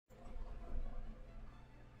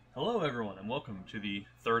Hello, everyone, and welcome to the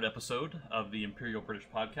third episode of the Imperial British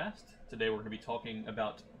podcast. Today we're going to be talking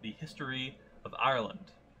about the history of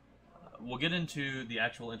Ireland. We'll get into the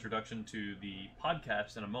actual introduction to the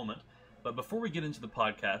podcast in a moment, but before we get into the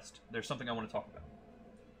podcast, there's something I want to talk about.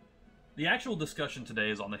 The actual discussion today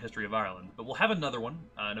is on the history of Ireland, but we'll have another one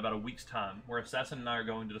in about a week's time, where Assassin and I are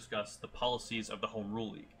going to discuss the policies of the Home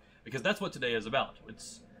Rule League, because that's what today is about.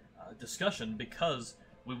 It's a discussion because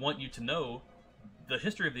we want you to know the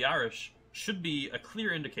history of the Irish should be a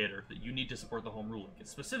clear indicator that you need to support the Home Rule League. And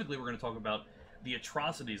specifically, we're going to talk about the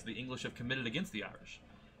atrocities the English have committed against the Irish.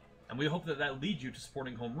 And we hope that that leads you to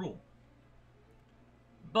supporting Home Rule.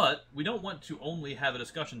 But we don't want to only have a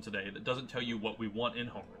discussion today that doesn't tell you what we want in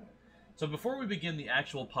Home Rule. So before we begin the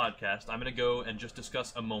actual podcast, I'm going to go and just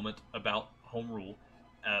discuss a moment about Home Rule,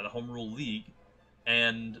 the Home Rule League,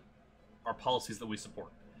 and our policies that we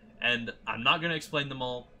support. And I'm not going to explain them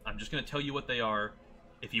all. I'm just going to tell you what they are.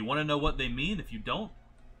 If you want to know what they mean, if you don't,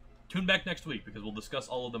 tune back next week because we'll discuss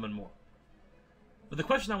all of them and more. But the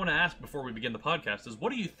question I want to ask before we begin the podcast is,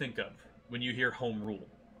 what do you think of when you hear Home Rule?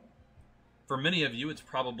 For many of you, it's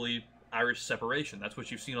probably Irish separation. That's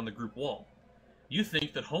what you've seen on the group wall. You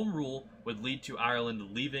think that Home Rule would lead to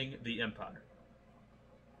Ireland leaving the Empire.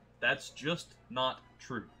 That's just not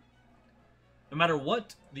true. No matter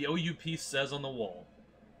what the OUP says on the wall,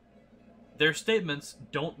 their statements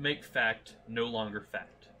don't make fact no longer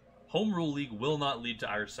fact. Home Rule League will not lead to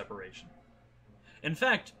Irish separation. In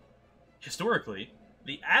fact, historically,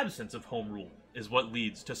 the absence of Home Rule is what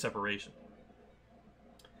leads to separation.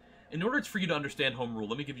 In order for you to understand Home Rule,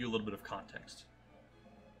 let me give you a little bit of context.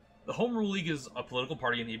 The Home Rule League is a political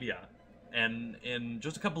party in EBI, and in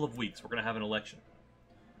just a couple of weeks, we're going to have an election.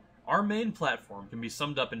 Our main platform can be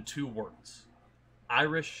summed up in two words: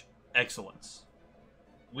 Irish excellence.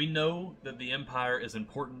 We know that the Empire is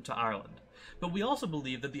important to Ireland, but we also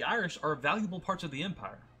believe that the Irish are valuable parts of the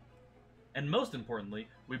Empire. And most importantly,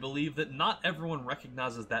 we believe that not everyone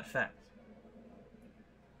recognizes that fact.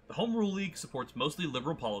 The Home Rule League supports mostly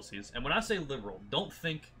liberal policies, and when I say liberal, don't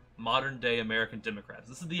think modern-day American Democrats.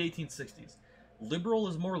 This is the 1860s. Liberal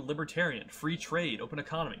is more libertarian, free trade, open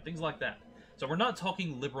economy, things like that. So we're not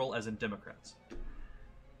talking liberal as in Democrats.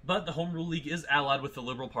 But the Home Rule League is allied with the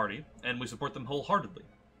Liberal Party, and we support them wholeheartedly.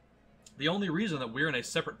 The only reason that we're in a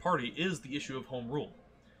separate party is the issue of Home Rule.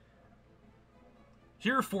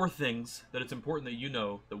 Here are four things that it's important that you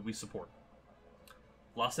know that we support.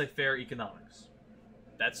 Laissez-faire economics.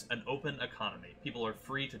 That's an open economy. People are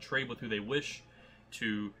free to trade with who they wish,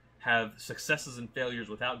 to have successes and failures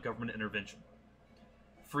without government intervention.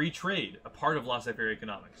 Free trade, a part of laissez-faire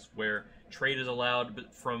economics, where trade is allowed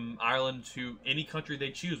from Ireland to any country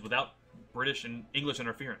they choose without British and English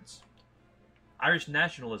interference. Irish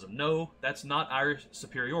nationalism. No, that's not Irish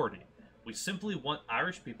superiority. We simply want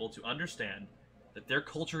Irish people to understand that their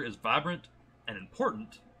culture is vibrant and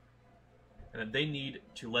important, and that they need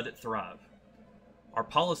to let it thrive. Our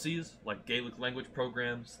policies, like Gaelic language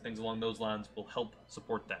programs, things along those lines, will help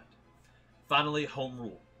support that. Finally, Home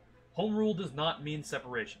Rule. Home Rule does not mean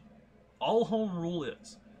separation. All Home Rule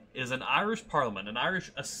is an Irish Parliament, an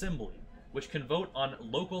Irish Assembly, which can vote on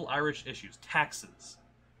local Irish issues, taxes,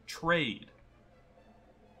 trade,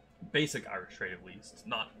 basic Irish trade at least,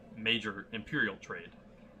 not major imperial trade,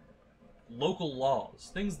 local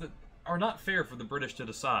laws, things that are not fair for the British to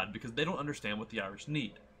decide because they don't understand what the Irish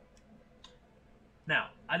need. Now,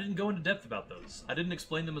 I didn't go into depth about those. I didn't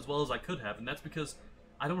explain them as well as I could have, and that's because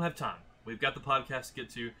I don't have time. We've got the podcast to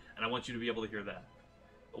get to, and I want you to be able to hear that.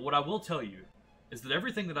 But what I will tell you is that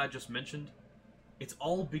everything that I just mentioned, it's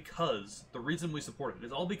all because the reason we support it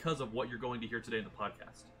is all because of what you're going to hear today in the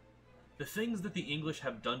podcast. The things that the English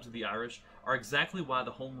have done to the Irish are exactly why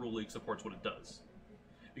the Home Rule League supports what it does.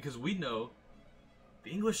 Because we know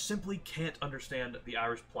the English simply can't understand the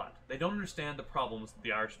Irish plight. They don't understand the problems that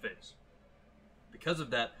the Irish face. Because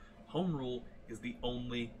of that, Home Rule is the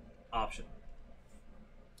only option.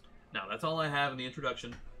 Now, that's all I have in the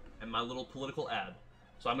introduction and my little political ad.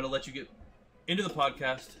 So I'm going to let you get into the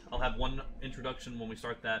podcast. I'll have one introduction when we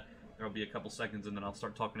start that. There will be a couple seconds, and then I'll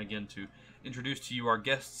start talking again to introduce to you our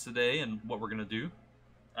guests today and what we're going to do.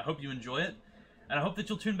 I hope you enjoy it, and I hope that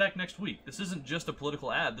you'll tune back next week. This isn't just a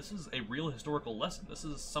political ad. This is a real historical lesson. This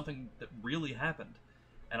is something that really happened.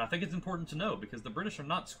 And I think it's important to know, because the British are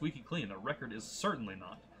not squeaky clean. Their record is certainly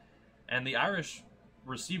not. And the Irish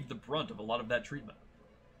received the brunt of a lot of that treatment.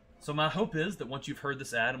 So my hope is that once you've heard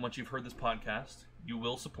this ad and once you've heard this podcast, you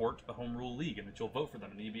will support the Home Rule League and that you'll vote for them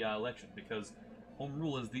in the EBI election, because Home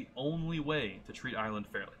Rule is the only way to treat Ireland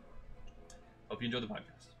fairly. Hope you enjoy the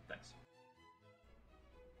podcast. Thanks.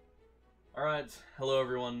 Alright, hello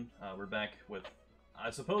everyone. We're back with I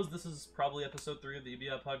suppose this is probably episode 3 of the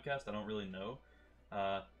EBI podcast. I don't really know.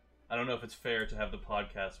 I don't know if it's fair to have the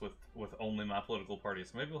podcast with only my political party,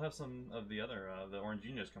 so maybe we'll have some of the other, the Orange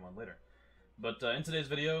Unions come on later. But in today's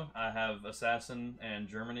video, I have Assassin and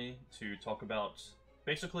Germany to talk about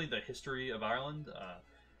basically the history of Ireland.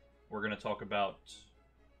 We're going to talk about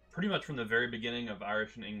pretty much from the very beginning of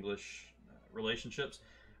Irish and English relationships,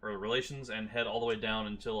 or relations, and head all the way down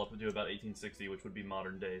until up to about 1860, which would be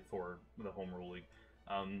modern day for the Home Rule League.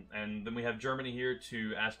 And then we have Germany here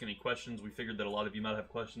to ask any questions. We figured that a lot of you might have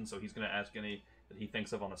questions, so he's going to ask any that he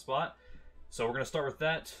thinks of on the spot. So we're going to start with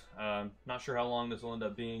that. Not sure how long this will end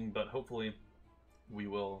up being, but hopefully we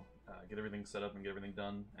will get everything set up and get everything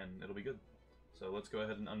done, and it'll be good. So let's go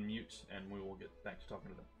ahead and unmute, and we will get back to talking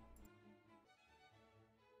to them.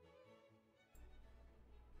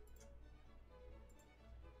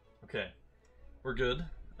 Okay, we're good.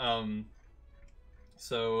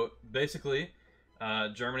 So basically,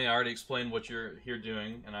 Germany, I already explained what you're here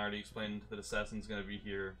doing, and I already explained that Assassin's going to be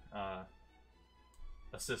here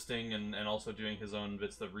assisting and also doing his own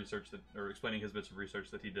bits of research, or explaining his bits of research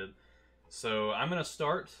that he did. So I'm going to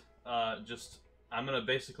start, I'm going to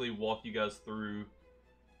basically walk you guys through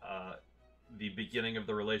the beginning of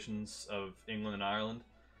the relations of England and Ireland.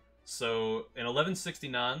 So in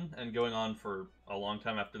 1169, and going on for a long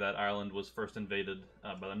time after that, Ireland was first invaded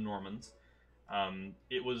by the Normans.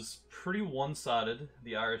 It was pretty one-sided.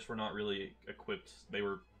 The Irish were not really equipped. They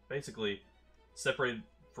were basically separated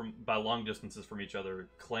by long distances from each other,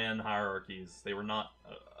 clan hierarchies. They were not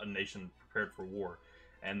a nation prepared for war.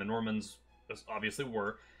 And the Normans obviously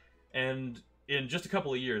were. And in just a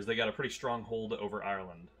couple of years, they got a pretty strong hold over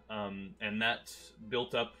Ireland. And that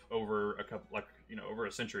built up over over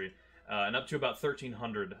a century. And up to about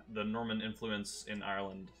 1300, the Norman influence in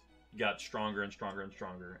Ireland got stronger and stronger and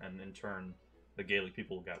stronger, and in turn, the Gaelic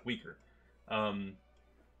people got weaker.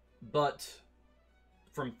 But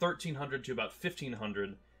from 1300 to about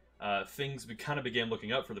 1500, things kind of began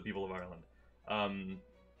looking up for the people of Ireland.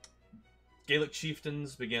 Gaelic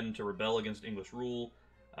chieftains began to rebel against English rule,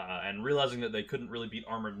 and realizing that they couldn't really beat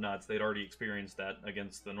armored knights, they'd already experienced that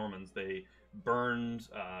against the Normans. They burned,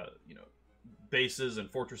 bases and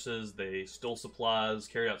fortresses. They stole supplies,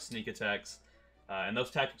 carried out sneak attacks, and those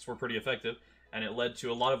tactics were pretty effective. And it led to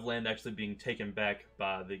a lot of land actually being taken back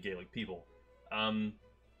by the Gaelic people.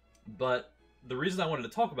 But the reason I wanted to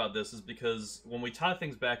talk about this is because when we tie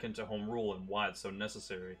things back into Home Rule and why it's so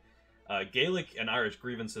necessary, Gaelic and Irish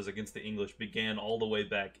grievances against the English began all the way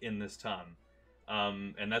back in this time.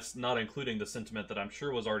 And that's not including the sentiment that I'm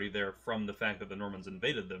sure was already there from the fact that the Normans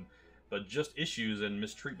invaded them, but just issues and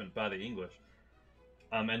mistreatment by the English.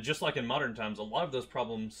 And just like in modern times, a lot of those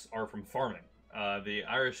problems are from farming. The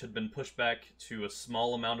Irish had been pushed back to a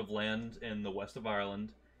small amount of land in the west of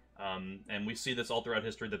Ireland, and we see this all throughout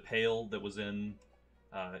history. The Pale that was in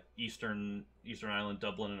Eastern Ireland,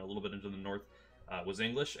 Dublin, and a little bit into the north was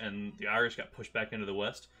English, and the Irish got pushed back into the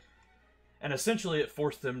west. And essentially it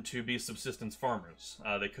forced them to be subsistence farmers.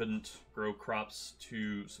 They couldn't grow crops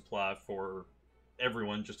to supply for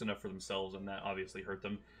everyone, just enough for themselves, and that obviously hurt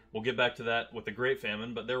them. We'll get back to that with the Great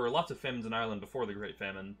Famine, but there were lots of famines in Ireland before the Great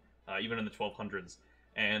Famine, even in the 1200s.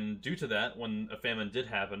 And due to that, when a famine did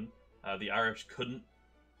happen, the Irish couldn't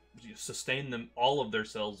sustain all of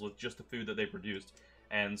themselves with just the food that they produced,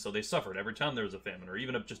 and so they suffered every time there was a famine, or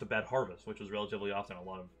even just a bad harvest, which was relatively often. A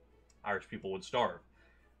lot of Irish people would starve.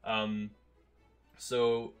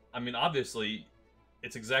 So, I mean, obviously,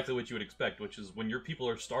 it's exactly what you would expect, which is when your people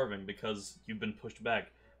are starving because you've been pushed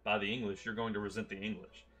back by the English, you're going to resent the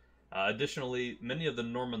English. Additionally, many of the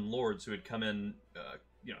Norman lords who had come in,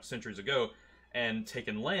 centuries ago and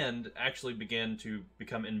taken land actually began to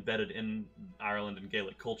become embedded in Ireland and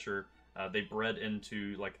Gaelic culture. They bred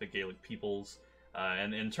into, the Gaelic peoples,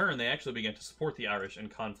 and in turn, they actually began to support the Irish in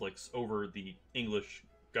conflicts over the English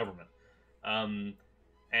government.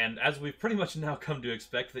 And as we've pretty much now come to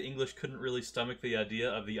expect, the English couldn't really stomach the idea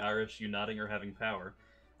of the Irish uniting or having power.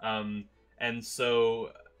 And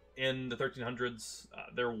so in the 1300s,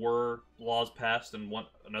 there were laws passed, and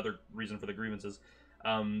another reason for the grievances,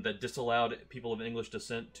 that disallowed people of English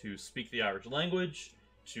descent to speak the Irish language,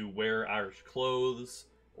 to wear Irish clothes,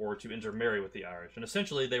 or to intermarry with the Irish. And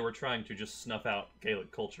essentially, they were trying to just snuff out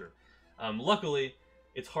Gaelic culture. Luckily,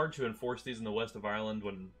 it's hard to enforce these in the west of Ireland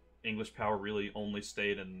when English power really only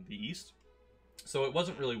stayed in the east. So it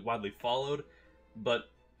wasn't really widely followed,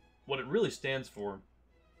 but what it really stands for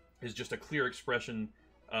is just a clear expression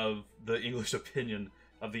of the English opinion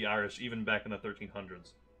of the Irish, even back in the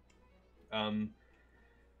 1300s.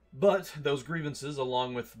 But those grievances,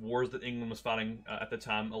 along with wars that England was fighting at the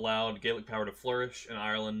time, allowed Gaelic power to flourish in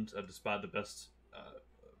Ireland, despite the best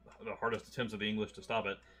the hardest attempts of the English to stop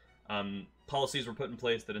it. Policies were put in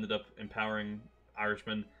place that ended up empowering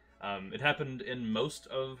Irishmen. It happened in most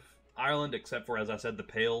of Ireland, except for, as I said, the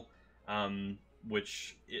Pale,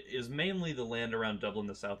 which is mainly the land around Dublin,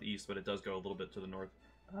 the southeast, but it does go a little bit to the north.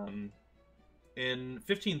 In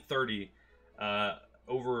 1530,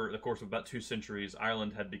 over the course of about 2 centuries,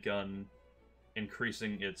 Ireland had begun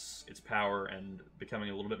increasing its power and becoming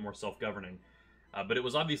a little bit more self-governing. But it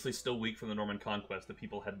was obviously still weak from the Norman conquest. The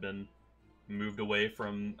people had been moved away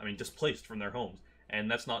from, displaced from their homes. And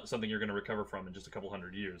that's not something you're going to recover from in just a couple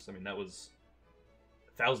hundred years. I mean, that was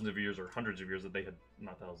thousands of years or hundreds of years that they had,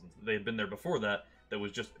 not thousands, they had been there before that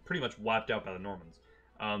was just pretty much wiped out by the Normans.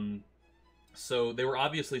 So they were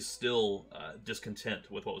obviously still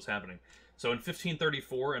discontent with what was happening. So in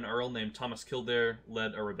 1534, an earl named Thomas Kildare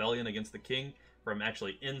led a rebellion against the king from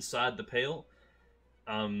actually inside the Pale.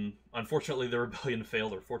 Unfortunately, the rebellion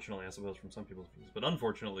failed, or fortunately, I suppose, from some people's views, but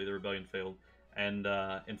unfortunately, the rebellion failed, and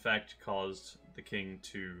in fact caused the king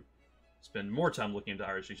to spend more time looking into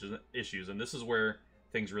Irish issues, and this is where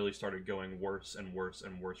things really started going worse and worse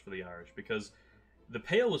and worse for the Irish, because the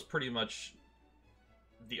Pale was pretty much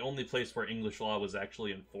the only place where English law was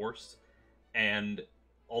actually enforced, and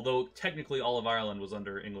although technically all of Ireland was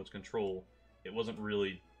under English control, it wasn't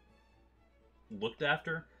really looked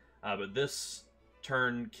after, but this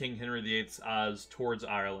turned King Henry VIII's eyes towards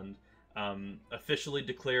Ireland, officially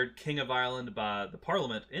declared King of Ireland by the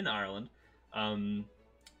Parliament in Ireland,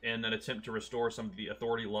 in an attempt to restore some of the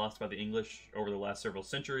authority lost by the English over the last several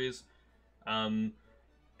centuries.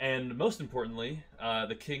 And most importantly,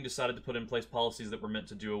 the king decided to put in place policies that were meant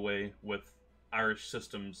to do away with Irish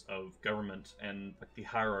systems of government and like the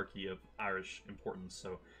hierarchy of Irish importance.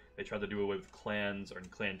 So they tried to do away with clans or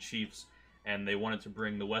clan chiefs, and they wanted to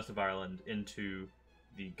bring the west of Ireland into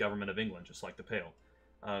the government of England, just like the Pale.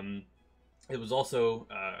 It was also,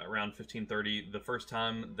 around 1530, the first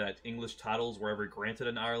time that English titles were ever granted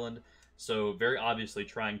in Ireland, so very obviously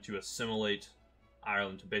trying to assimilate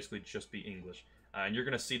Ireland to basically just be English. And you're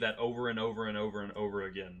going to see that over and over and over and over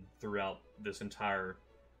again throughout this entire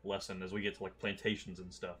lesson as we get to like plantations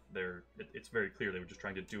and stuff. It's very clear they were just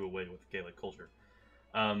trying to do away with Gaelic culture.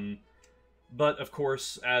 But of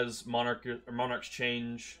course, as monarchs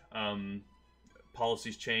change,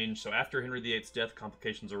 policies change. So after Henry VIII's death,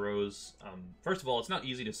 complications arose. First of all, it's not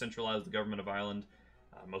easy to centralize the government of Ireland.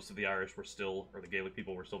 Most of the Irish were still, or the Gaelic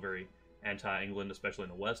people were still very anti-England, especially in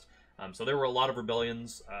the West. So there were a lot of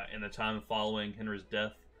rebellions in the time following Henry's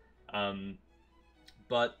death.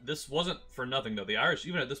 But this wasn't for nothing, though. The Irish,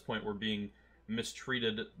 even at this point, were being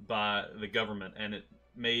mistreated by the government, and it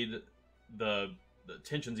made the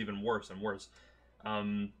tensions even worse and worse.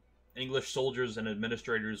 English soldiers and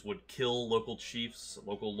administrators would kill local chiefs,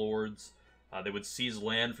 local lords. They would seize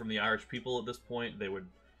land from the Irish people at this point. They would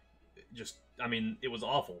just, it was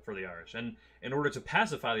awful for the Irish. And in order to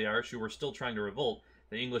pacify the Irish, who were still trying to revolt,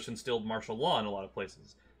 the English instilled martial law in a lot of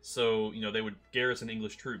places. So, they would garrison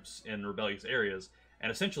English troops in rebellious areas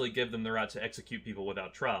and essentially give them the right to execute people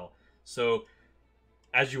without trial. So,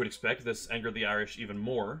 as you would expect, this angered the Irish even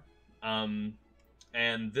more.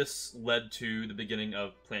 And this led to the beginning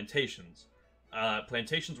of plantations.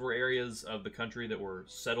 Plantations were areas of the country that were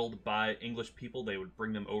settled by English people. They would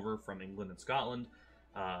bring them over from England and Scotland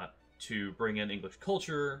to bring in English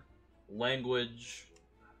culture, language,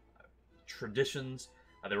 traditions.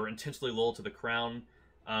 They were intensely loyal to the crown.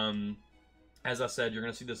 As I said, you're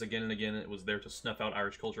going to see this again and again. It was there to snuff out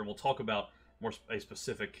Irish culture. And we'll talk about a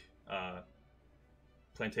specific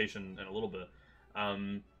plantation in a little bit.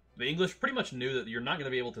 The English pretty much knew that you're not going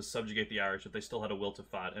to be able to subjugate the Irish if they still had a will to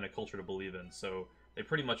fight and a culture to believe in, so they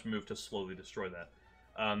pretty much moved to slowly destroy that.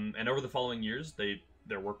 And over the following years,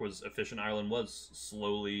 their work was efficient. Ireland was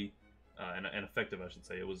slowly, and effective, I should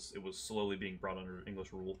say. It was slowly being brought under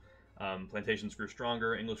English rule. Plantations grew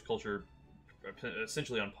stronger, English culture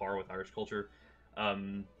essentially on par with Irish culture.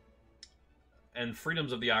 And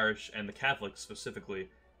freedoms of the Irish, and the Catholics specifically,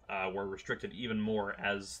 were restricted even more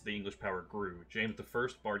as the English power grew. James I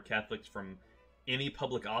barred Catholics from any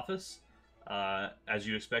public office. As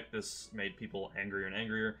you'd expect, this made people angrier and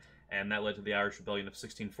angrier, and that led to the Irish Rebellion of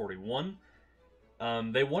 1641.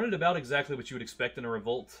 They wanted about exactly what you would expect in a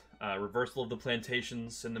revolt. Reversal of the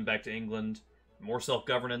plantations, send them back to England, more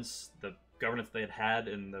self-governance, the governance they had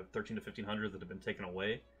in the 13 to 1500s that had been taken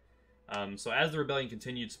away. So as the rebellion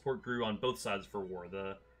continued, support grew on both sides for war.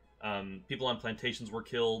 The people on plantations were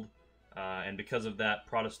killed, and because of that,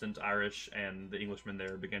 Protestant Irish and the Englishmen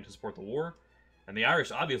there began to support the war. And the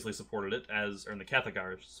Irish obviously supported it, and the Catholic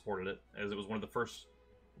Irish supported it, as it was one of the first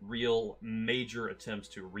real major attempts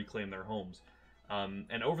to reclaim their homes.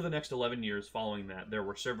 And over the next 11 years following that, there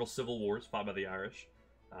were several civil wars fought by the Irish.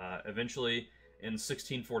 Eventually, in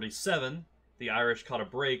 1647, the Irish caught a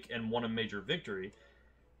break and won a major victory.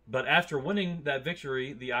 But after winning that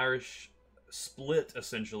victory, the Irish split,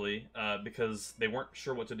 essentially, because they weren't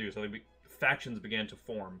sure what to do. So factions began to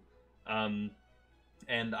form. And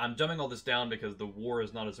I'm dumbing all this down because the war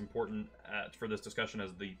is not as important for this discussion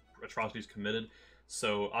as the atrocities committed.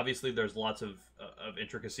 So obviously there's lots of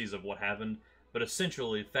intricacies of what happened. But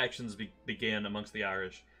essentially, factions began amongst the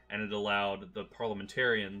Irish, and it allowed the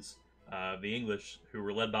parliamentarians, the English, who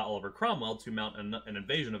were led by Oliver Cromwell, to mount an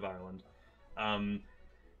invasion of Ireland.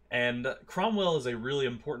 And Cromwell is a really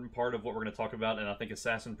important part of what we're going to talk about, and I think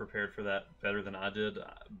Assassin prepared for that better than I did.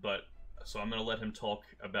 So I'm going to let him talk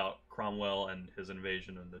about Cromwell and his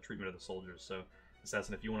invasion and the treatment of the soldiers. So,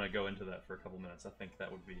 Assassin, if you want to go into that for a couple minutes, I think that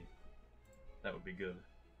would be good.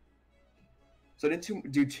 So I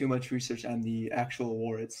didn't do too much research on the actual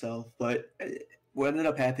war itself, but what ended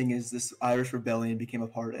up happening is this Irish rebellion became a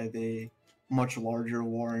part of a much larger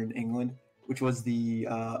war in England, which was the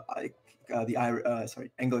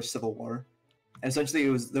English Civil War. And essentially,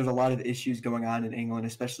 there's a lot of issues going on in England,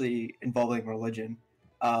 especially involving religion.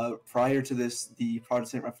 Prior to this, the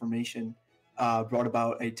Protestant Reformation brought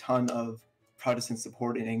about a ton of Protestant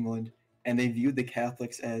support in England, and they viewed the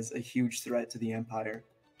Catholics as a huge threat to the empire.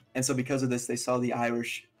 And so because of this, they saw the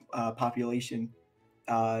Irish population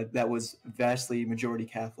that was vastly majority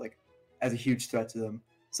Catholic as a huge threat to them.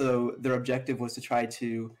 So their objective was to try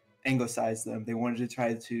to Anglicize them. They wanted to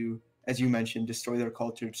try to, as you mentioned, destroy their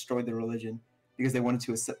culture, destroy their religion, because they wanted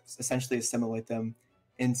to essentially assimilate them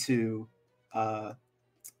into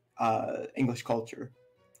English culture.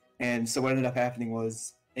 And so what ended up happening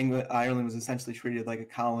was Ireland was essentially treated like a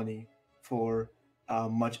colony for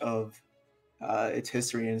much of its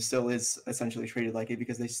history, and still is essentially treated like it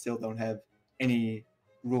because they still don't have any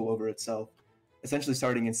rule over itself. Essentially,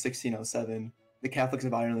 starting in 1607, the Catholics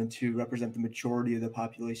of Ireland, to represent the majority of the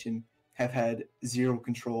population, have had zero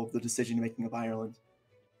control of the decision-making of Ireland.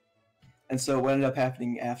 And so what ended up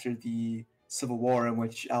happening after the Civil War, in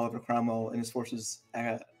which Oliver Cromwell and his forces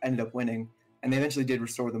ended up winning, and they eventually did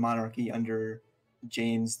restore the monarchy under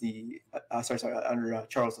Charles II,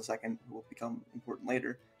 who will become important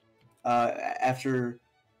later. After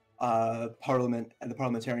Parliament and the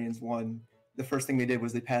parliamentarians won, the first thing they did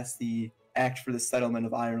was they passed the Act for the Settlement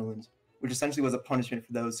of Ireland, which essentially was a punishment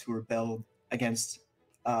for those who rebelled against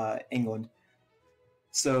England.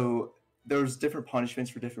 So there's different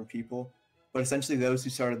punishments for different people, but essentially those who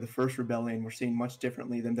started the first rebellion were seen much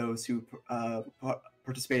differently than those who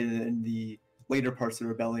participated in the later parts of the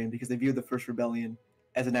rebellion, because they viewed the first rebellion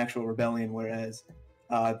as an actual rebellion, whereas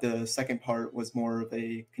the second part was more of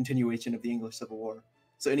a continuation of the English Civil War.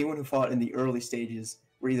 So anyone who fought in the early stages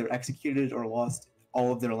were either executed or lost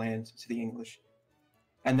all of their land to the English.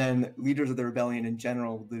 And then leaders of the rebellion in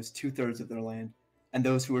general would lose 2/3 of their land, and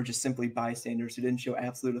those who were just simply bystanders who didn't show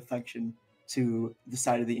absolute affection to the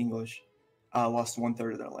side of the English lost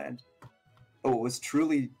 1/3 of their land. But what was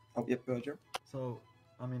truly... Oh, yep, go ahead, Jeremy. So,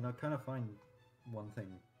 I mean, I kind of find one thing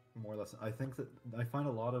more or less... I think that I find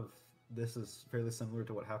a lot of this is fairly similar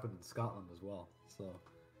to what happened in Scotland as well. So,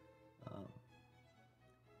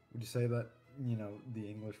 would you say that, you know, the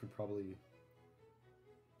English would probably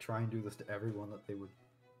try and do this to everyone that they would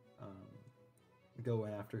go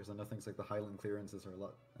after? Because I know things like the Highland clearances are a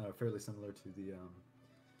lot fairly similar to the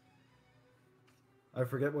I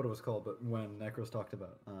forget what it was called, but when Necros talked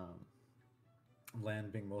about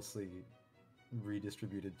land being mostly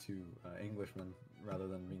redistributed to Englishmen rather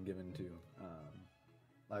than being given to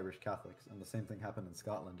Irish Catholics, and the same thing happened in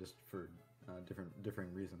Scotland, just for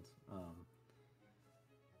differing reasons.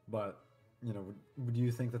 But you know, would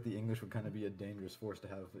you think that the English would kind of be a dangerous force to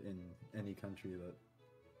have in any country that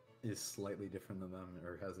is slightly different than them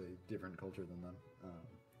or has a different culture than them,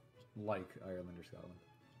 like Ireland or Scotland?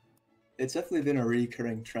 It's definitely been a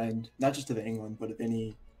recurring trend, not just of England, but of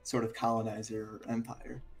any sort of colonizer or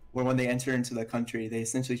empire, where when they enter into the country, they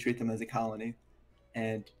essentially treat them as a colony,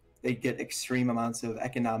 and they get extreme amounts of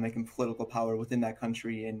economic and political power within that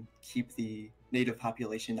country and keep the native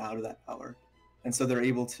population out of that power. And so they're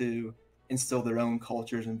able to instill their own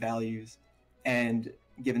cultures and values and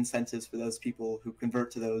give incentives for those people who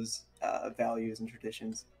convert to those values and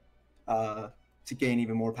traditions to gain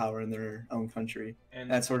even more power in their own country.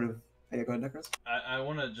 And that's sort of... Yeah, go ahead, Necros. I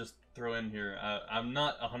want to just throw in here, I'm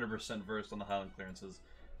not 100% versed on the Highland clearances.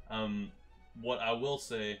 What I will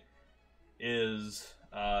say is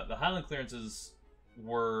the Highland clearances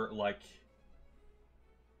were like...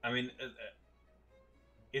 I mean...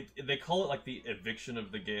 they call it like the eviction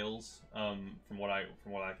of the Gaels, from what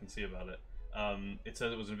I can see about it. It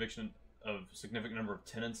says it was an eviction of significant number of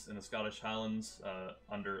tenants in the Scottish Highlands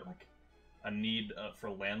under like a need for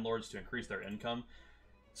landlords to increase their income.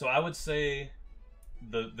 So I would say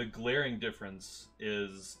the glaring difference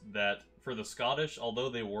is that for the Scottish, although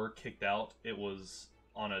they were kicked out, it was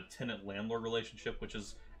on a tenant-landlord relationship, which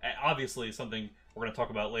is obviously something we're going to talk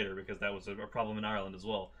about later because that was a problem in Ireland as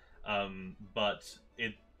well. But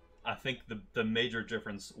I think the major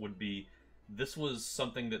difference would be this was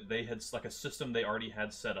something that they had, like a system they already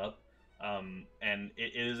had set up, and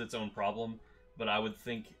it is its own problem. But I would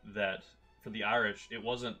think that for the Irish, it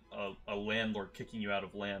wasn't a landlord kicking you out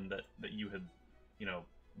of land that you had,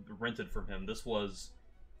 rented from him. This was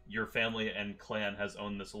your family and clan has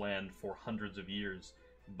owned this land for hundreds of years,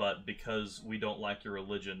 but because we don't like your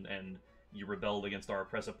religion and you rebelled against our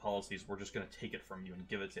oppressive policies, we're just going to take it from you and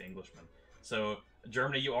give it to Englishmen. So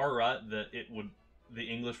Germany, you are right that the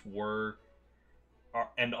English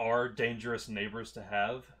are dangerous neighbors to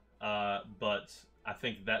have, but I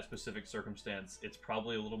think that specific circumstance, it's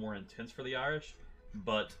probably a little more intense for the Irish,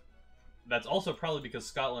 but that's also probably because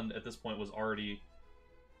Scotland at this point was already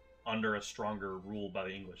under a stronger rule by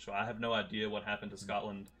the English. So I have no idea what happened to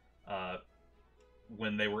Scotland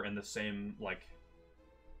when they were in the same,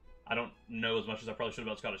 I don't know as much as I probably should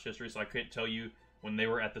about Scottish history, so I can't tell you when they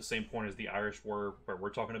were at the same point as the Irish were, where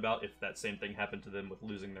we're talking about, if that same thing happened to them with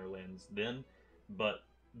losing their lands then. But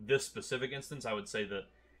this specific instance, I would say that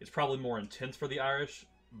it's probably more intense for the Irish,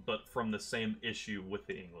 but from the same issue with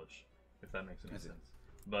the English, if that makes any sense.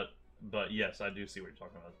 But yes, I do see what you're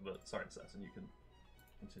talking about. But sorry, Assassin, you can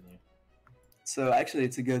continue. So actually,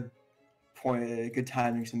 it's a good point, a good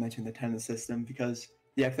timing to mention the tenant system, because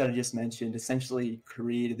the act that I just mentioned essentially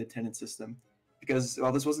created the tenant system. Because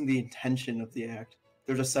while this wasn't the intention of the act,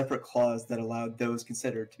 there's a separate clause that allowed those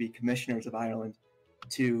considered to be commissioners of Ireland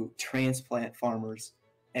to transplant farmers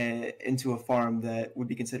into a farm that would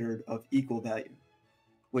be considered of equal value,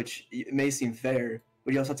 which it may seem fair,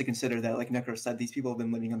 but you also have to consider that, like Necro said, these people have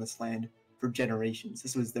been living on this land for generations.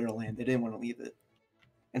 This was their land. They didn't want to leave it.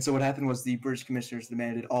 And so what happened was the British commissioners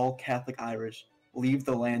demanded all Catholic Irish leave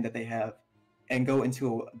the land that they have and go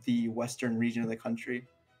into the western region of the country.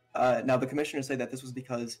 Now, the commissioners say that this was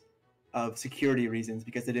because of security reasons,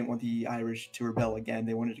 because they didn't want the Irish to rebel again.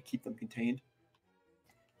 They wanted to keep them contained.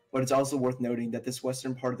 But it's also worth noting that this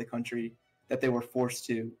western part of the country that they were forced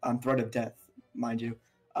to, on threat of death, mind you,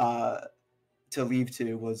 to leave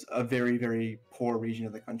to was a very, very poor region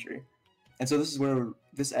of the country. And so this is where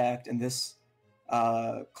this act and this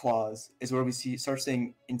clause is where we start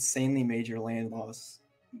seeing insanely major land loss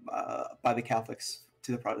by the Catholics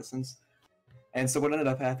to the Protestants. And so what ended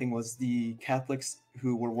up happening was the Catholics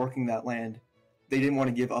who were working that land, they didn't want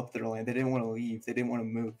to give up their land. They didn't want to leave. They didn't want to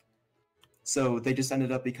move. So they just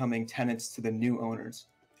ended up becoming tenants to the new owners.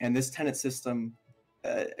 And this tenant system,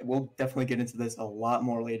 we'll definitely get into this a lot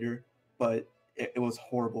more later, but it was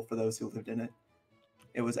horrible for those who lived in it.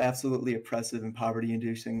 It was absolutely oppressive and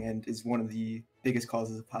poverty-inducing, and is one of the biggest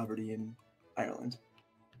causes of poverty in Ireland.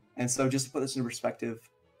 And so just to put this in perspective,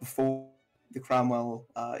 before the Cromwell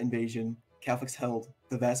invasion, Catholics held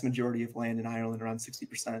the vast majority of land in Ireland, around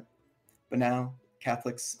 60%. But now,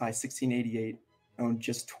 Catholics, by 1688, own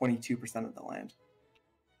just 22% of the land.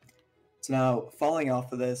 So now, following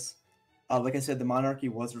off of this, like I said, the monarchy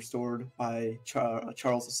was restored by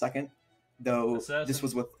Charles II, though Assassin, this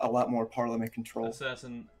was with a lot more parliament control.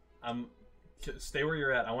 Assassin, stay where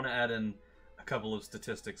you're at. I want to add in a couple of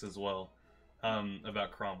statistics as well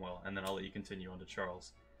about Cromwell, and then I'll let you continue on to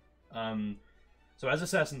Charles. So as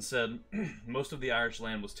Assassin said, most of the Irish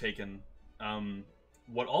land was taken.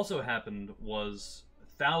 What also happened was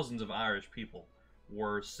thousands of Irish people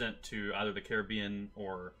were sent to either the Caribbean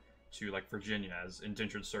or to Virginia as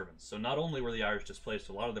indentured servants. So not only were the Irish displaced,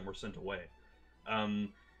 a lot of them were sent away.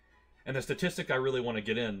 And the statistic I really want to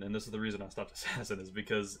get in, and this is the reason I stopped Assassin, is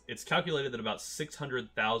because it's calculated that about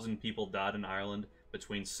 600,000 people died in Ireland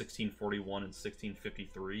between 1641 and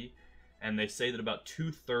 1653, and they say that about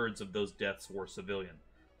 2/3 of those deaths were civilian.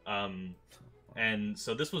 And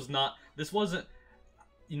so this wasn't,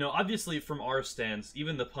 obviously from our stance,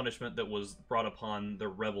 even the punishment that was brought upon the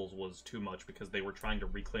rebels was too much because they were trying to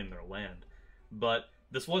reclaim their land. But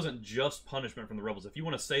this wasn't just punishment from the rebels. If you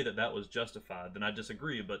want to say that that was justified, then I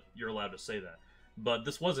disagree, but you're allowed to say that. But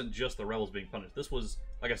this wasn't just the rebels being punished. This was,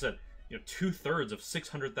 like I said, 2/3 of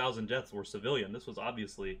 600,000 deaths were civilian. This was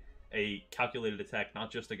obviously a calculated attack,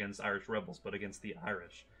 not just against Irish rebels, but against the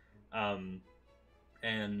Irish. The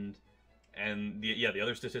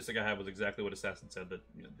other statistic I had was exactly what Assassin said, that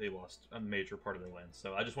they lost a major part of their land.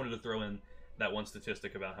 So I just wanted to throw in that one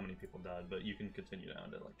statistic about how many people died, but you can continue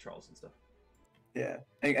down to Charles and stuff. Yeah,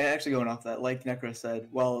 and actually going off that, like Necro said,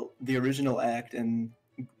 while the original act and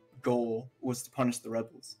goal was to punish the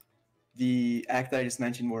rebels, the act that I just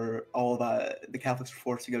mentioned, where all of the Catholics were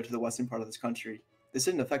forced to go to the western part of this country, this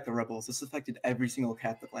didn't affect the rebels. This affected every single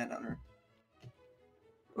Catholic landowner,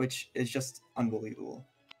 which is just unbelievable.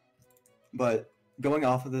 But going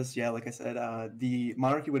off of this, yeah, like I said, the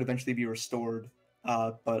monarchy would eventually be restored.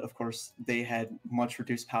 But of course, they had much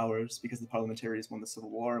reduced powers because the parliamentarians won the Civil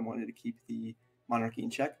War and wanted to keep the monarchy in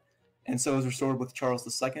check. And so it was restored with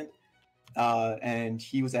Charles II. And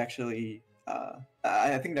he was actually,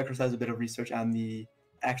 I think Necros has a bit of research on the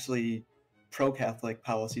actually pro-Catholic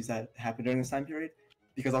policies that happened during this time period,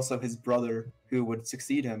 because also his brother, who would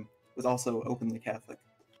succeed him, was also openly Catholic,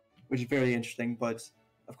 which is very interesting. But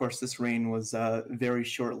of course, this reign was very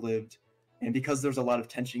short-lived, and because there was a lot of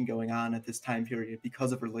tension going on at this time period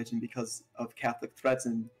because of religion, because of Catholic threats,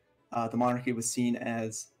 and the monarchy was seen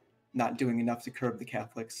as not doing enough to curb the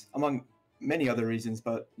Catholics, among many other reasons.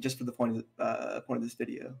 But just for the point of this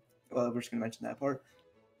video, well, we're just going to mention that part.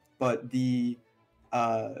 But the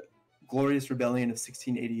Glorious Rebellion of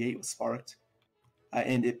 1688 was sparked,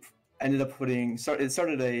 and it ended up it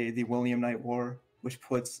started the William Night War, which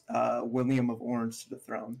puts William of Orange to the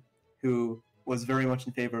throne, who was very much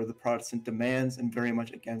in favor of the Protestant demands and very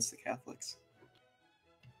much against the Catholics.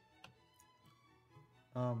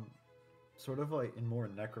 Sort of like in more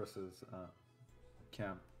Necros's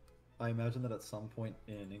camp, I imagine that at some point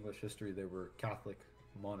in English history there were Catholic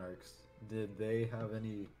monarchs. Did they have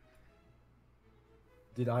any?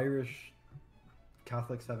 Did Irish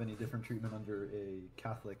Catholics have any different treatment under a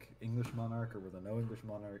Catholic English monarch, or were there no English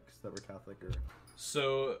monarchs that were Catholic? Or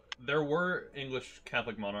So there were English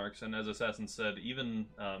Catholic monarchs, and as Assassin said, even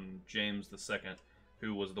James II,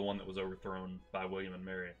 who was the one that was overthrown by William and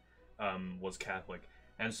Mary, was Catholic.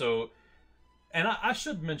 And so, and I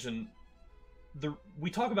should mention, we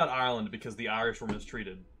talk about Ireland because the Irish were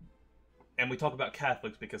mistreated, and we talk about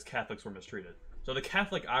Catholics because Catholics were mistreated. So the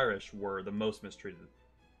Catholic Irish were the most mistreated.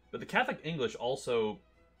 But the Catholic English also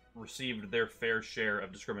received their fair share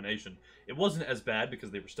of discrimination. It wasn't as bad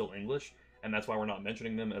because they were still English, and that's why we're not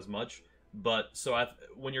mentioning them as much. But so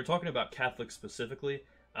when you're talking about Catholics specifically,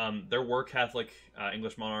 there were Catholic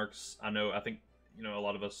English monarchs. I think a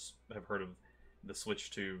lot of us have heard of the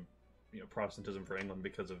switch to Protestantism for England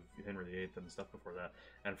because of Henry VIII and stuff before that.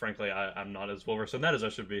 And frankly, I'm not as well versed in that as I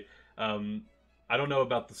should be. I don't know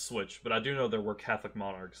about the switch, but I do know there were Catholic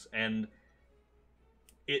monarchs, and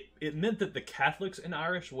it meant that the Catholics in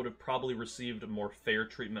Irish would have probably received more fair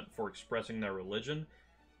treatment for expressing their religion,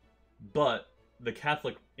 but the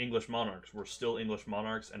Catholic English monarchs were still English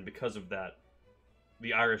monarchs, and because of that,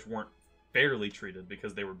 the Irish weren't fairly treated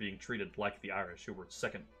because they were being treated like the Irish, who were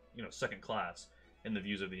second class in the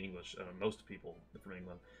views of the English, most people from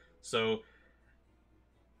England. So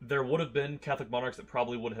there would have been Catholic monarchs that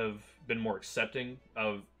probably would have been more accepting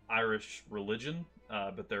of Irish religion,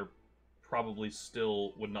 but there probably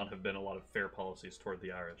still would not have been a lot of fair policies toward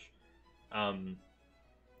the Irish.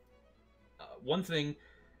 One thing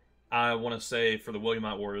I want to say for the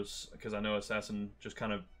Williamite Wars, because I know Assassin just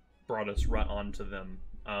kind of brought us right on to them,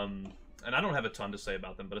 and I don't have a ton to say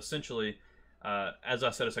about them, but essentially, as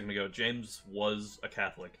I said a second ago, James was a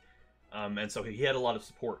Catholic, and so he had a lot of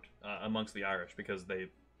support amongst the Irish because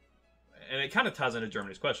and it kind of ties into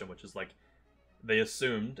Germany's question, which is like, they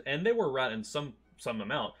assumed, and they were right in some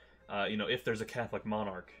amount, if there's a Catholic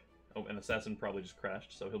monarch, and Assassin probably just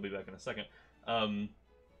crashed, so he'll be back in a second.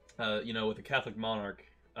 With a Catholic monarch,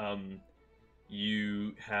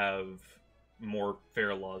 you have more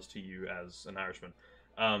fair laws to you as an Irishman,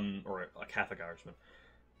 or a Catholic Irishman.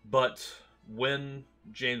 But when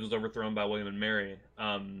James was overthrown by William and Mary,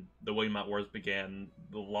 the Williamite Wars began.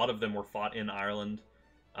 A lot of them were fought in Ireland.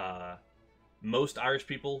 Most Irish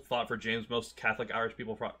people fought for James. Most Catholic Irish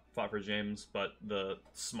people fought for James. But the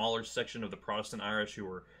smaller section of the Protestant Irish, who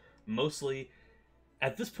were mostly,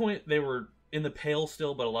 at this point, they were in the Pale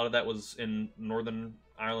still, but a lot of that was in Northern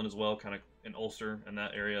Ireland as well, kind of in Ulster and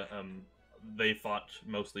that area. They fought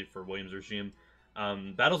mostly for William's regime.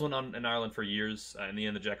 Battles went on in Ireland for years. In the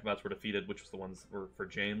end, the Jacobites were defeated, which was the ones that were for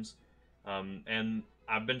James. And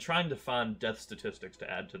I've been trying to find death statistics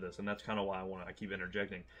to add to this, and that's kind of why I keep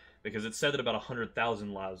interjecting, because it said that about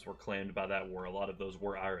 100,000 lives were claimed by that war. A lot of those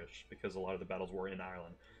were Irish, because a lot of the battles were in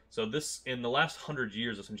Ireland. So in the last 100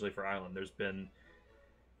 years, essentially, for Ireland, there's been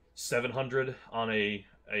 700 on a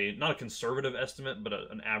not a conservative estimate, but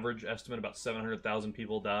an average estimate. About 700,000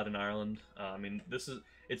 people died in Ireland.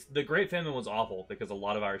 It's the Great Famine was awful because a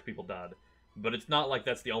lot of Irish people died, but it's not like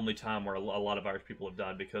that's the only time where a lot of Irish people have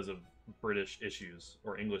died because of British issues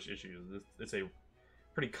or English issues. It's a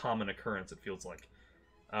pretty common occurrence, it feels like.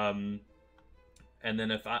 And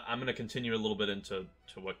then if I'm going to continue a little bit into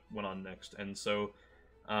what went on next. And so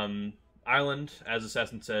Ireland, as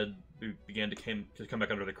Assassin said, began to come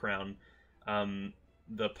back under the crown.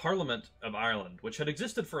 The Parliament of Ireland, which had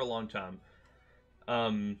existed for a long time,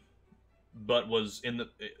 but was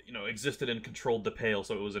existed and controlled the Pale,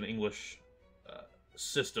 so it was an English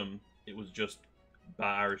system. It was just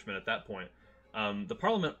by Irishmen at that point. The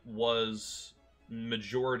Parliament was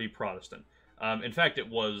majority Protestant. In fact, it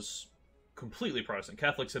was completely Protestant.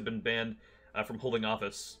 Catholics had been banned from holding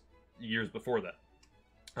office years before that.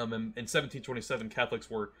 In 1727, Catholics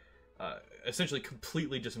were essentially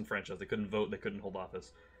completely disenfranchised. They couldn't vote, they couldn't hold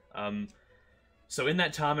office. So in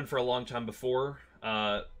that time, and for a long time before,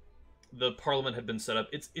 the Parliament had been set up.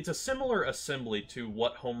 It's a similar assembly to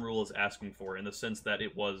what Home Rule is asking for, in the sense that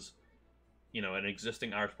it was, an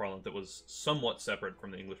existing Irish Parliament that was somewhat separate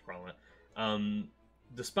from the English Parliament.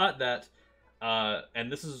 Despite that,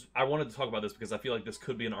 and I wanted to talk about this because I feel like this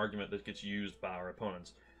could be an argument that gets used by our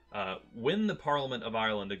opponents. When the Parliament of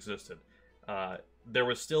Ireland existed, there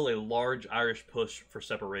was still a large Irish push for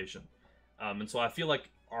separation. And so I feel like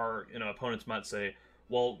our opponents might say,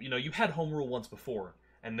 well, you had Home Rule once before,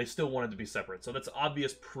 and they still wanted to be separate. So that's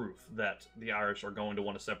obvious proof that the Irish are going to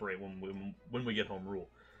want to separate when we get Home Rule.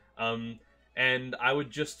 And I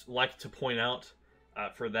would just like to point out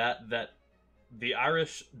for that the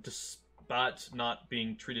Irish, despite not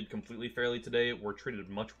being treated completely fairly today, were treated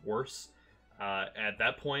much worse at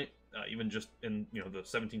that point, even just in the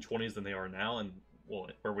 1720s than they are now, and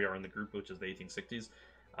where we are in the group, which is the 1860s.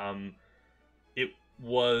 It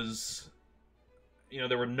was,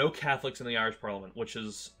 there were no Catholics in the Irish Parliament, which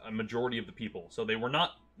is a majority of the people. So they were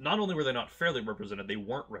not only were they not fairly represented, they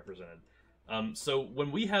weren't represented. So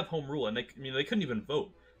when we have Home Rule, and they couldn't even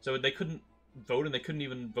vote. So they couldn't vote, and they couldn't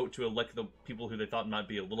even vote to elect the people who they thought might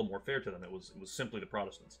be a little more fair to them. It was simply the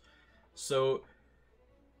Protestants. So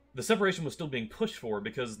the separation was still being pushed for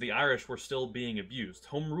because the Irish were still being abused.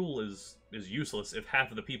 Home Rule is useless if half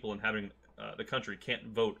of the people inhabiting the country can't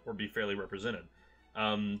vote or be fairly represented.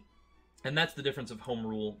 And that's the difference of Home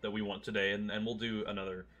Rule that we want today, and we'll do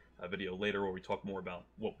another video later where we talk more about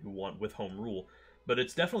what we want with Home Rule. But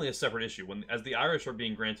it's definitely a separate issue. As the Irish are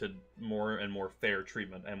being granted more and more fair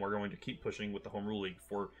treatment, and we're going to keep pushing with the Home Rule League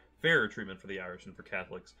for fairer treatment for the Irish and for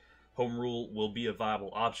Catholics, Home Rule will be a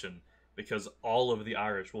viable option because all of the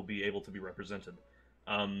Irish will be able to be represented.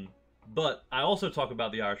 But I also talk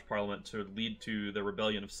about the Irish Parliament to lead to the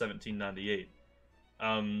rebellion of 1798.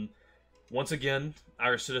 Once again,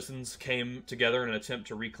 Irish citizens came together in an attempt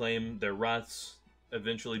to reclaim their rights,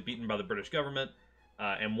 eventually beaten by the British government.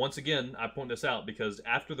 And once again, I point this out because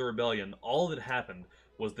after the rebellion, all that happened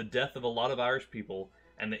was the death of a lot of Irish people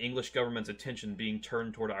and the English government's attention being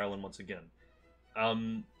turned toward Ireland once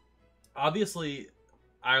again. Obviously,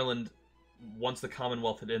 Ireland, once the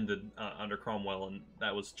Commonwealth had ended under Cromwell, and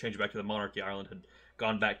that was changed back to the monarchy, Ireland had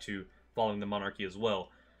gone back to following the monarchy as well.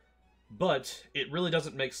 But it really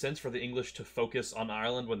doesn't make sense for the English to focus on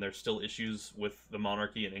Ireland when there's still issues with the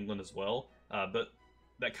monarchy in England as well. But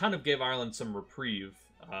that kind of gave Ireland some reprieve,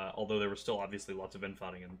 although there was still obviously lots of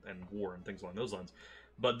infighting and war and things along those lines.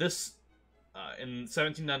 But this, in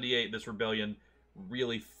 1798, this rebellion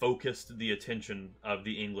really focused the attention of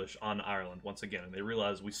the English on Ireland once again, and they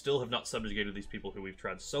realized we still have not subjugated these people who we've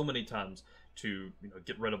tried so many times to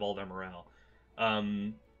get rid of all their morale.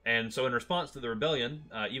 And so in response to the rebellion,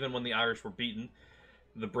 even when the Irish were beaten,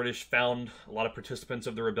 the British found a lot of participants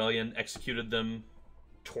of the rebellion, executed them,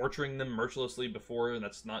 torturing them mercilessly before, and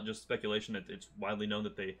that's not just speculation, it's widely known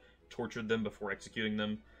that they tortured them before executing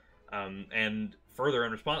them. And further,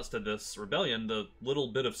 in response to this rebellion, the little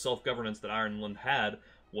bit of self-governance that Ireland had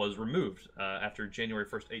was removed after January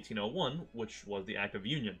 1st, 1801, which was the Act of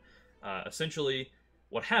Union. Essentially,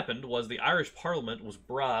 what happened was the Irish Parliament was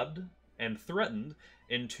bribed and threatened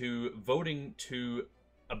into voting to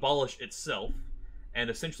abolish itself and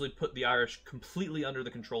essentially put the Irish completely under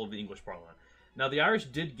the control of the English Parliament. Now, the Irish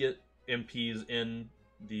did get MPs in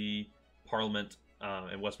the Parliament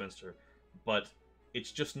in Westminster, but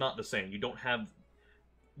it's just not the same. You don't have...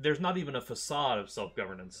 There's not even a facade of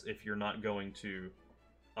self-governance if you're not going to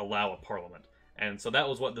allow a parliament. And so that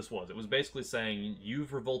was what this was. It was basically saying,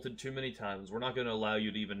 you've revolted too many times. We're not going to allow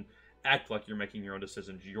you to even act like you're making your own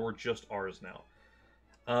decisions. You're just ours now.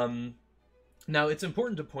 Now, it's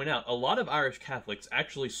important to point out, a lot of Irish Catholics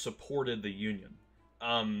actually supported the Union.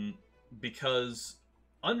 Because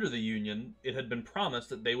under the Union, it had been promised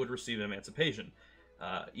that they would receive emancipation.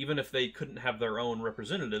 Even if they couldn't have their own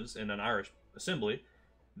representatives in an Irish assembly,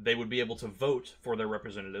 they would be able to vote for their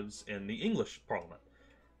representatives in the English Parliament.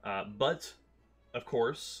 But of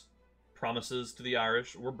course, promises to the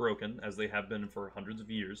Irish were broken, as they have been for hundreds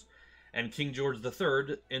of years, and King George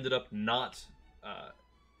III ended up not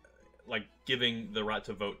giving the right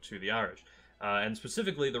to vote to the Irish. And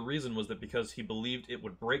specifically, the reason was that because he believed it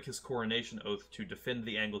would break his coronation oath to defend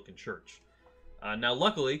the Anglican Church. Now,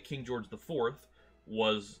 luckily, King George IV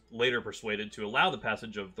was later persuaded to allow the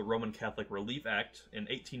passage of the Roman Catholic Relief Act in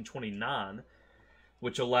 1829,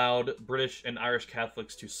 which allowed British and Irish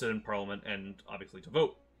Catholics to sit in Parliament and, obviously, to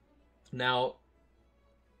vote. Now,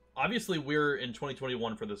 obviously, we're in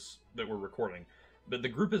 2021 for this that we're recording, but the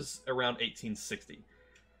group is around 1860.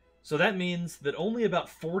 So that means that only about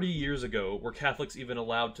 40 years ago were Catholics even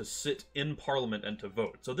allowed to sit in Parliament and to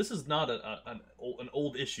vote. So this is not an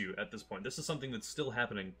old issue at this point. This is something that's still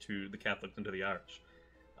happening to the Catholics and to the Irish.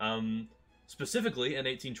 Specifically, in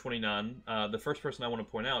 1829, the first person I want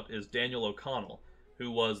to point out is Daniel O'Connell,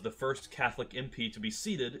 who was the first Catholic MP to be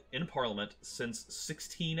seated in Parliament since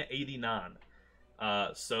 1689.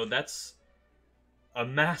 So that's a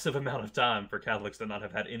massive amount of time for Catholics to not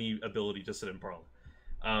have had any ability to sit in Parliament.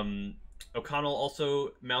 O'Connell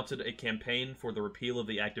also mounted a campaign for the repeal of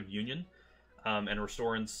the Act of Union and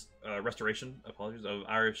restoration of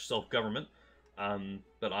Irish self-government,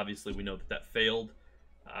 but obviously we know that failed.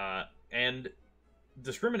 And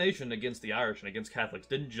discrimination against the Irish and against Catholics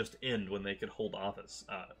didn't just end when they could hold office.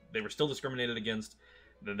 They were still discriminated against.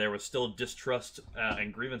 There was still distrust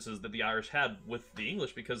and grievances that the Irish had with the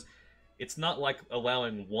English, because it's not like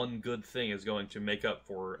allowing one good thing is going to make up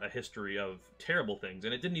for a history of terrible things.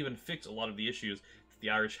 And it didn't even fix a lot of the issues that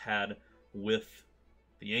the Irish had with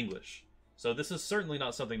the English. So this is certainly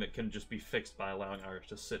not something that can just be fixed by allowing Irish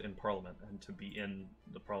to sit in Parliament and to be in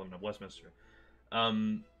the Parliament of Westminster.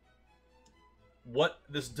 What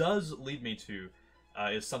this does lead me to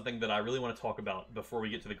is something that I really want to talk about before we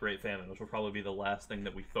get to the Great Famine, which will probably be the last thing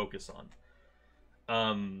that we focus on.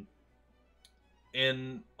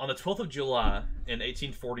 On the 12th of July in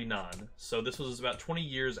 1849, so this was about 20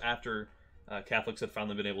 years after Catholics had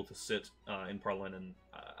finally been able to sit in Parliament and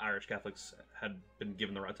Irish Catholics had been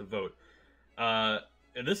given the right to vote.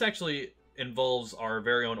 And this actually involves our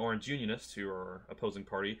very own Orange Unionists, who are our opposing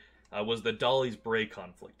party, was the Dolly's Bray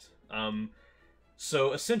conflict.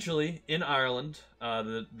 So essentially, in Ireland,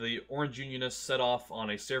 the Orange Unionists set off on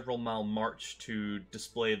a several-mile march to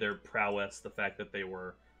display their prowess, the fact that they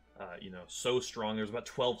were so strong. There was about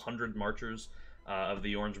 1,200 marchers of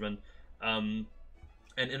the Orangemen. And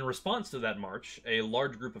in response to that march, a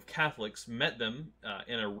large group of Catholics met them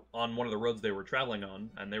on one of the roads they were traveling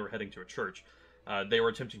on, and they were heading to a church. They were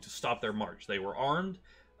attempting to stop their march. They were armed,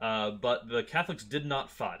 but the Catholics did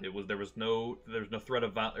not fight. There was no threat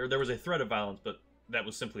of violence, or there was a threat of violence, but that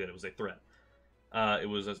was simply it. It was a threat. It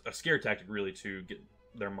was a scare tactic, really, to get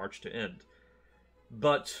their march to end.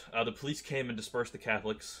 But the police came and dispersed the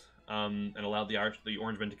Catholics and allowed the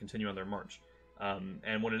Orangemen to continue on their march.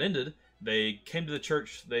 And when it ended, they came to the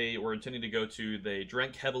church they were intending to go to. They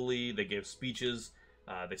drank heavily. They gave speeches.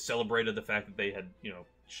 They celebrated the fact that they had,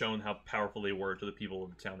 shown how powerful they were to the people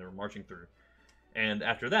of the town they were marching through. And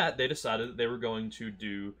after that, they decided that they were going to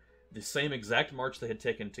do the same exact march they had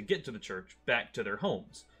taken to get to the church back to their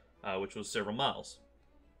homes, which was several miles.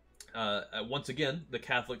 Once again, the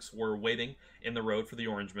Catholics were waiting in the road for the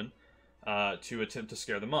Orangemen to attempt to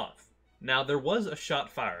scare them off. Now, there was a shot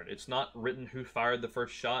fired. It's not written who fired the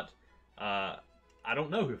first shot. I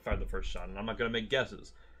don't know who fired the first shot, and I'm not going to make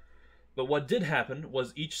guesses. But what did happen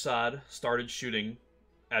was each side started shooting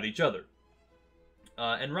at each other.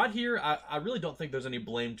 And right here, I really don't think there's any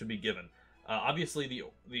blame to be given. Obviously,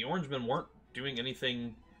 the Orangemen weren't doing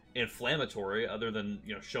anything inflammatory other than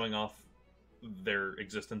showing off their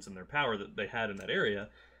existence and their power that they had in that area.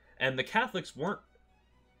 And the Catholics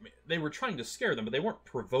they were trying to scare them, but they weren't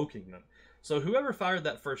provoking them. So whoever fired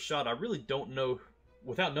that first shot, I really don't know.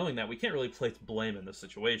 Without knowing that, we can't really place blame in this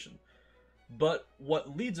situation. But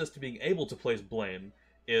what leads us to being able to place blame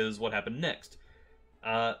is what happened next.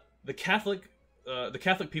 The Catholic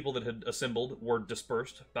people that had assembled were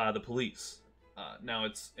dispersed by the police. Now,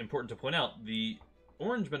 it's important to point out, the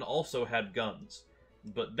Orangemen also had guns,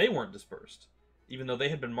 but they weren't dispersed, even though they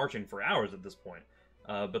had been marching for hours at this point.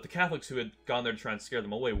 But the Catholics who had gone there to try and scare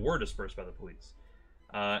them away were dispersed by the police.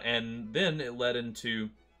 And then it led into,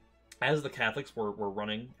 as the Catholics were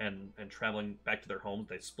running and traveling back to their homes,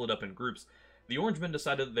 they split up in groups. The Orangemen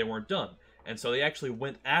decided that they weren't done, and so they actually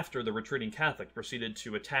went after the retreating Catholics, proceeded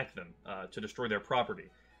to attack them, to destroy their property.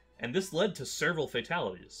 And this led to several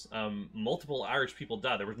fatalities. Multiple Irish people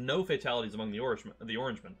died. There was no fatalities among the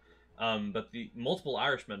Orangemen. But the multiple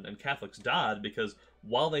Irishmen and Catholics died because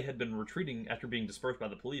while they had been retreating after being dispersed by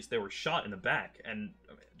the police, they were shot in the back, and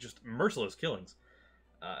just merciless killings.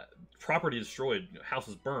 Property destroyed,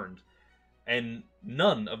 houses burned, and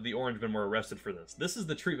none of the Orangemen were arrested for this. This is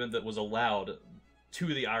the treatment that was allowed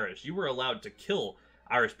to the Irish. You were allowed to kill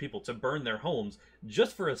Irish people, to burn their homes,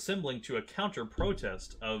 just for assembling to a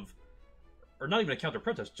counter-protest of, or not even a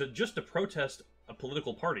counter-protest, just to protest a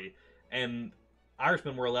political party, and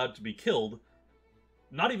Irishmen were allowed to be killed,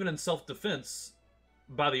 not even in self-defense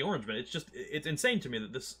by the Orangemen. It's insane to me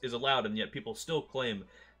that this is allowed, and yet people still claim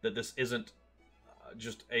that this isn't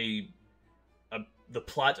just the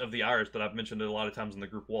plight of the Irish that I've mentioned a lot of times in the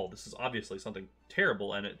group wall. This is obviously something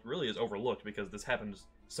terrible, and it really is overlooked because this happens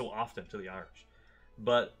so often to the Irish.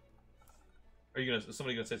 But is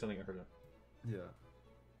somebody gonna say something? I heard it. Yeah.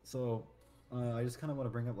 So I just kind of want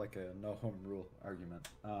to bring up like a no home rule argument.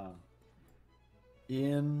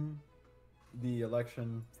 In the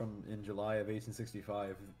election in July of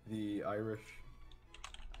 1865,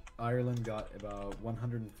 Ireland got about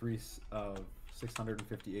 103 of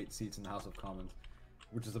 658 seats in the House of Commons,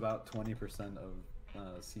 which is about 20%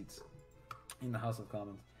 of seats in the House of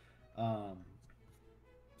Commons.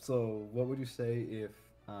 So what would you say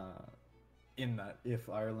if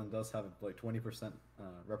Ireland does have like 20%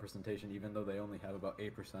 representation, even though they only have about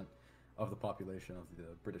 8% of the population of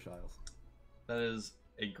the British Isles? That is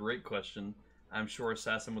a great question. I'm sure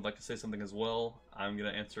Assassin would like to say something as well. I'm gonna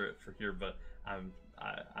answer it for here, but I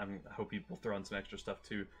hope he will throw in some extra stuff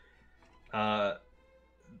too.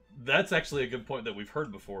 That's actually a good point that we've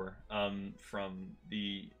heard before from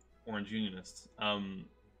the Orange Unionists.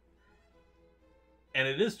 And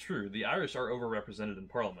it is true, the Irish are overrepresented in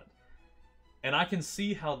Parliament. And I can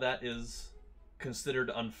see how that is considered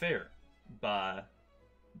unfair by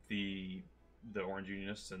the Orange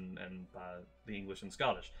Unionists and by the English and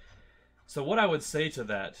Scottish. So what I would say to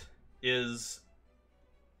that is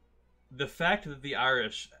the fact that the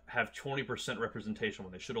Irish have 20% representation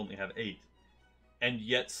when they should only have 8%, and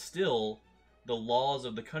yet still the laws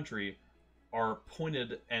of the country are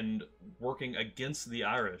pointed and working against the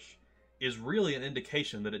Irish, is really an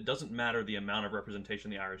indication that it doesn't matter the amount of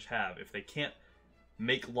representation the Irish have. If they can't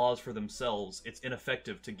make laws for themselves, it's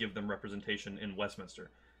ineffective to give them representation in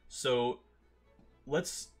Westminster. So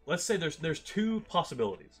let's say there's two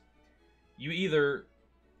possibilities. You either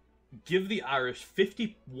give the Irish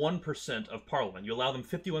 51% of Parliament, you allow them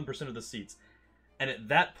 51% of the seats, and at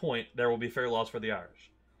that point there will be fair laws for the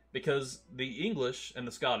Irish. Because the English and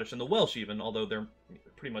the Scottish, and the Welsh even, although they're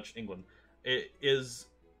pretty much England,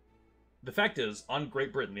 the fact is, on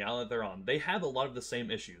Great Britain, the island they're on, they have a lot of the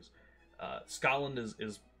same issues. Scotland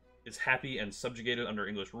is happy and subjugated under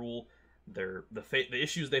English rule. The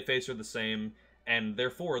issues they face are the same, and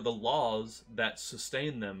therefore the laws that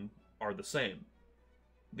sustain them are the same.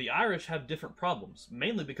 The Irish have different problems,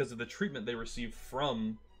 mainly because of the treatment they receive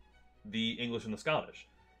from the English and the Scottish.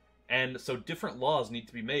 And so different laws need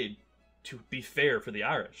to be made to be fair for the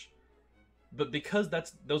Irish. But because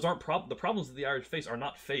those aren't the problems that the Irish face are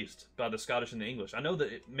not faced by the Scottish and the English. I know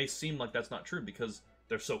that it may seem like that's not true because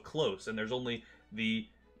they're so close and there's only the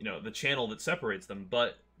channel that separates them,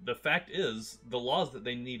 but the fact is the laws that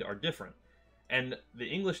they need are different. And the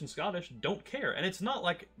English and Scottish don't care. And it's not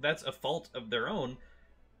like that's a fault of their own.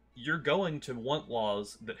 You're going to want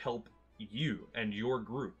laws that help you and your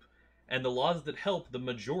group. And the laws that help the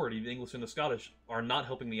majority, the English and the Scottish, are not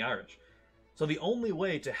helping the Irish. So the only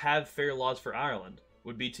way to have fair laws for Ireland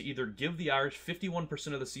would be to either give the Irish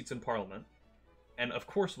 51% of the seats in Parliament, and of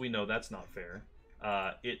course we know that's not fair.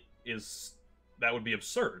 That would be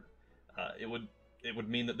absurd. It would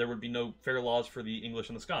mean that there would be no fair laws for the English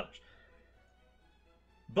and the Scottish.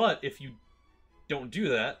 But if you don't do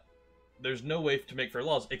that, there's no way to make fair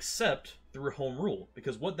laws except through home rule,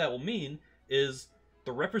 because what that will mean is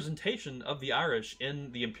the representation of the Irish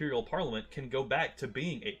in the Imperial Parliament can go back to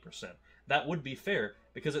being 8%. That would be fair,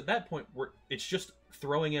 because at that point, it's just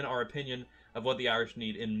throwing in our opinion of what the Irish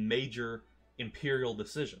need in major imperial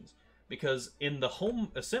decisions. Because in the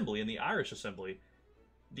home assembly, in the Irish assembly,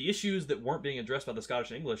 the issues that weren't being addressed by the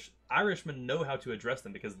Scottish and English, Irishmen know how to address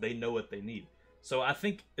them because they know what they need. So I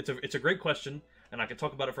think it's a great question, and I could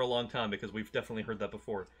talk about it for a long time because we've definitely heard that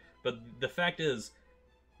before. But the fact is,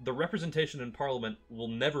 the representation in Parliament will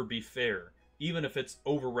never be fair, even if it's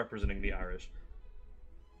over-representing the Irish.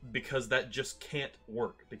 Because that just can't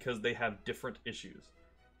work, because they have different issues.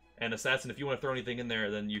 And Assassin, if you want to throw anything in there,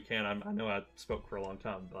 then you can. I know I spoke for a long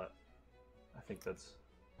time, but I think that's...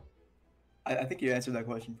 I think you answered that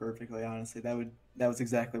question perfectly, honestly. That was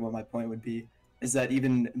exactly what my point would be, is that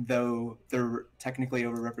even though they're technically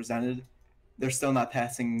overrepresented, they're still not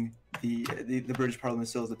passing the British Parliament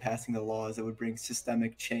still isn't passing the laws that would bring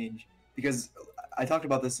systemic change. Because I talked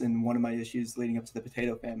about this in one of my issues leading up to the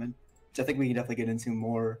potato famine, which I think we can definitely get into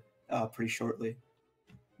more pretty shortly.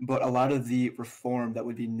 But a lot of the reform that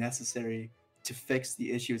would be necessary to fix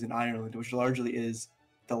the issues in Ireland, which largely is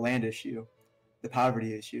the land issue, the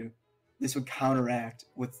poverty issue, this would counteract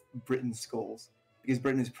with Britain's goals, because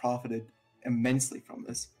Britain has profited immensely from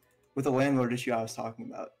this. With the landlord issue I was talking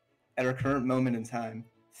about, at our current moment in time,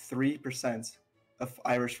 3% of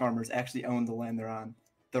Irish farmers actually own the land they're on.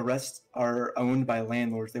 The rest are owned by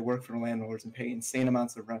landlords. They work for landlords and pay insane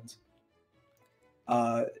amounts of rent.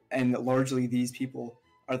 And largely these people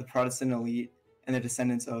are the Protestant elite and the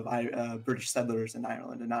descendants of British settlers in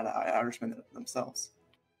Ireland and not Irishmen themselves.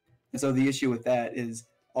 And so the issue with that is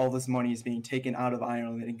all this money is being taken out of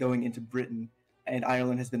Ireland and going into Britain, and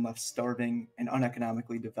Ireland has been left starving and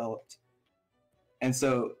uneconomically developed. And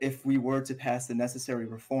so if we were to pass the necessary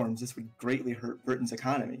reforms, this would greatly hurt Britain's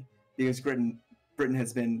economy, because Britain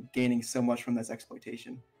has been gaining so much from this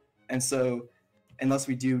exploitation. And so unless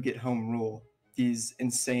we do get home rule, these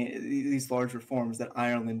large reforms that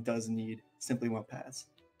Ireland does need simply won't pass.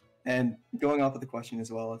 And going off of the question as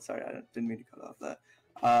well, sorry, I didn't mean to cut off that.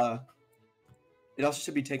 It also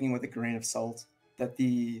should be taken with a grain of salt that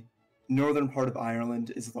the northern part of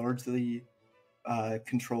Ireland is largely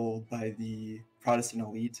controlled by the Protestant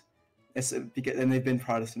elite, and they've been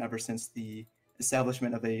Protestant ever since the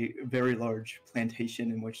establishment of a very large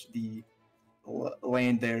plantation in which the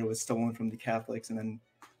land there was stolen from the Catholics and then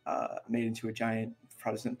made into a giant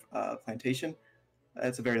Protestant plantation.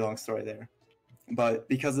 It's a very long story there. But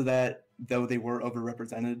because of that, though they were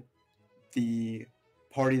overrepresented, the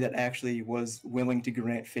party that actually was willing to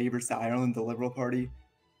grant favors to Ireland, the Liberal Party,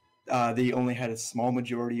 they only had a small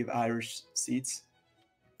majority of Irish seats.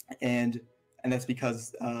 And that's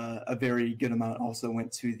because a very good amount also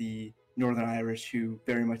went to the Northern Irish, who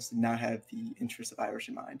very much did not have the interests of Irish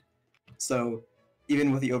in mind. So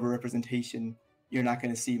even with the overrepresentation, you're not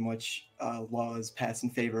going to see much laws passed in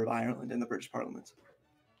favor of Ireland in the British Parliament.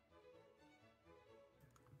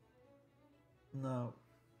 Now,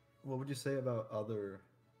 what would you say about other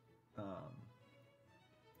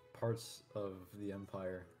parts of the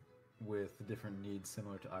empire with different needs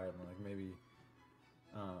similar to Ireland? Like maybe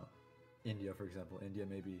India, for example. India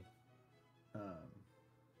may be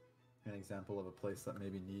an example of a place that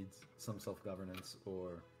maybe needs some self-governance,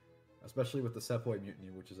 or especially with the Sepoy Mutiny,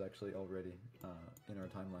 which is actually already in our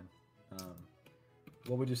timeline.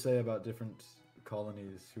 What would you say about different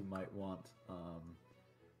colonies who might want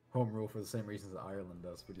home rule for the same reasons that Ireland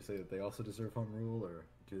does? Would you say that they also deserve home rule, or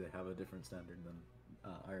do they have a different standard than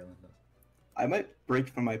Ireland does? I might break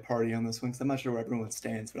from my party on this one because I'm not sure where everyone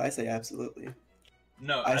stands, but I say absolutely.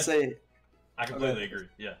 No, I completely agree.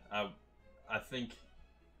 Yeah, I think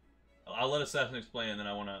I'll let Assassin explain, and then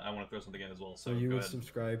I want to throw something in as well. So you would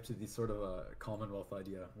subscribe to the sort of a Commonwealth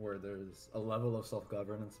idea where there's a level of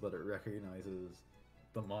self-governance, but it recognizes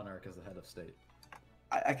the monarch as the head of state.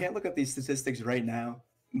 I can't look up these statistics right now,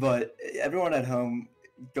 but everyone at home,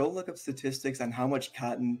 go look up statistics on how much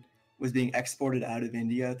cotton was being exported out of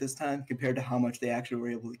India at this time compared to how much they actually were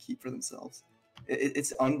able to keep for themselves.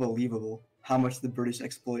 It's unbelievable how much the British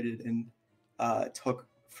exploited and took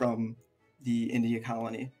from the India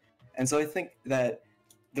colony. And so I think that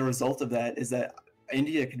the result of that is that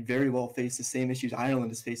India could very well face the same issues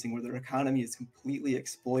Ireland is facing, where their economy is completely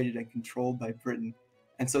exploited and controlled by Britain,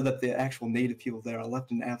 and so that the actual native people there are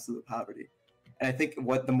left in absolute poverty. And I think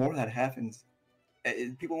the more that happens,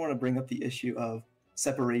 people want to bring up the issue of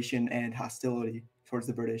separation and hostility towards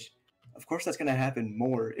the British. Of course, that's going to happen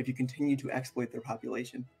more if you continue to exploit their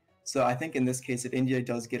population. So I think in this case, if India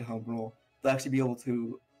does get home rule, they'll actually be able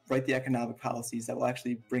to write the economic policies that will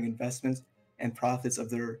actually bring investments and profits of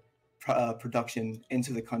their production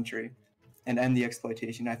into the country and end the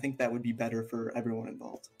exploitation. I think that would be better for everyone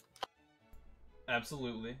involved.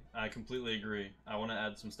 Absolutely. I completely agree. I want to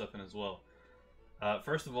add some stuff in as well.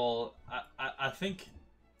 First of all, I think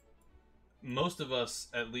most of us,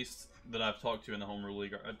 at least that I've talked to in the Home Rule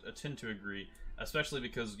League, tend to agree, especially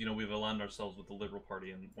because, we've aligned ourselves with the Liberal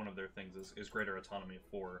Party, and one of their things is greater autonomy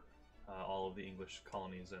for all of the English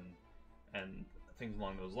colonies and things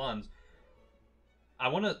along those lines. I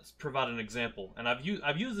want to provide an example, and I've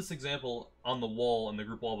used this example on the wall, in the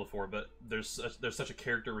group wall before, but there's such a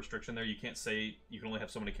character restriction there. You can't say you can only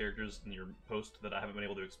have so many characters in your post that I haven't been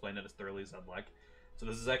able to explain it as thoroughly as I'd like. So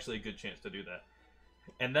this is actually a good chance to do that.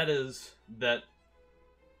 And that is that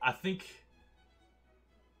I think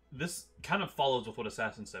this kind of follows with what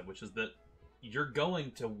Assassin said, which is that you're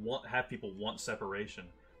going to have people want separation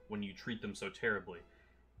when you treat them so terribly.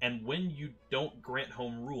 And when you don't grant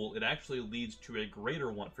home rule, it actually leads to a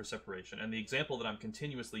greater want for separation. And the example that I'm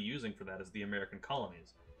continuously using for that is the American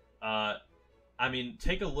colonies. I mean,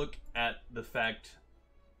 take a look at the fact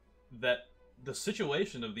that the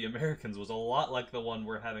situation of the Americans was a lot like the one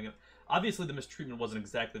we're having. Obviously, the mistreatment wasn't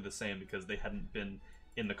exactly the same because they hadn't been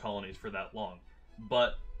in the colonies for that long.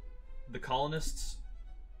 But the colonists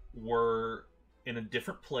were in a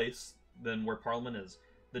different place than where Parliament is.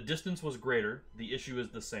 The distance was greater, the issue is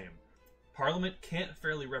the same. Parliament can't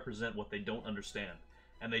fairly represent what they don't understand.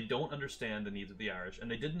 And they don't understand the needs of the Irish, and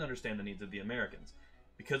they didn't understand the needs of the Americans.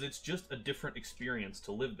 Because it's just a different experience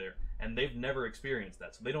to live there, and they've never experienced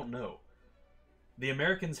that, so they don't know. The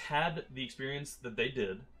Americans had the experience that they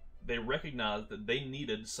did. They recognized that they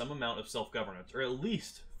needed some amount of self-governance, or at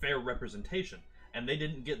least fair representation, and they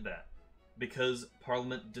didn't get that because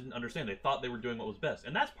Parliament didn't understand. They thought they were doing what was best,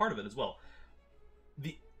 and that's part of it as well.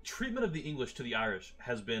 The treatment of the English to the Irish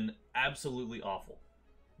has been absolutely awful.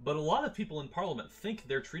 But a lot of people in Parliament think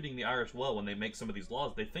they're treating the Irish well when they make some of these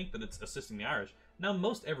laws. They think that it's assisting the Irish. Now,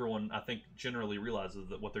 most everyone, I think, generally realizes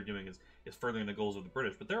that what they're doing is furthering the goals of the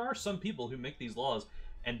British. But there are some people who make these laws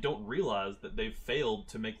and don't realize that they've failed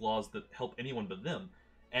to make laws that help anyone but them.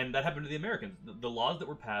 And that happened to the Americans. The laws that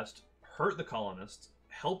were passed hurt the colonists,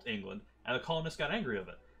 helped England, and the colonists got angry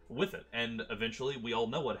with it. And eventually, we all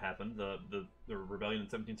know what happened. The rebellion in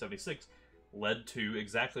 1776 led to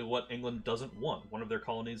exactly what England doesn't want, one of their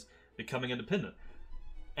colonies becoming independent.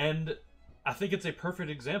 And I think it's a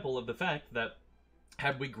perfect example of the fact that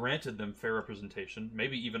had we granted them fair representation,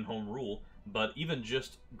 maybe even home rule, but even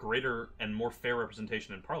just greater and more fair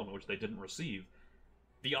representation in Parliament, which they didn't receive,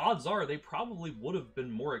 the odds are they probably would have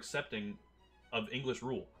been more accepting of English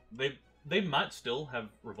rule. They might still have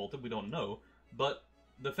revolted, we don't know, but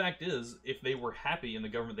the fact is, if they were happy in the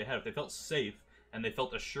government they had, if they felt safe, and they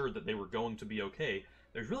felt assured that they were going to be okay,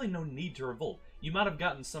 there's really no need to revolt. You might have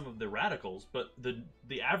gotten some of the radicals, but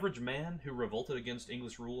the average man who revolted against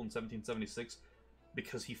English rule in 1776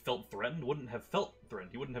 because he felt threatened wouldn't have felt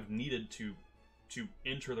threatened. He wouldn't have needed to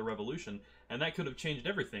enter the revolution, and that could have changed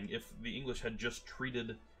everything if the English had just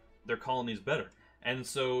treated their colonies better. And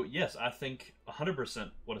so, yes, I think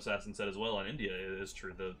 100% what Assassin said as well on India is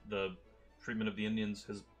true. The treatment of the Indians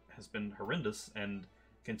has been horrendous and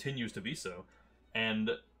continues to be so. And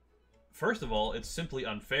first of all, it's simply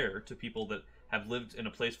unfair to people that have lived in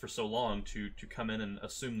a place for so long to come in and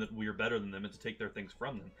assume that we are better than them and to take their things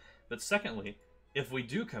from them. But secondly, if we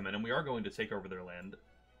do come in and we are going to take over their land,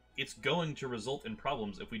 it's going to result in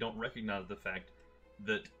problems if we don't recognize the fact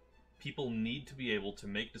that people need to be able to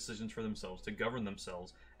make decisions for themselves, to govern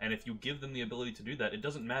themselves, and if you give them the ability to do that, it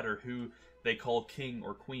doesn't matter who they call king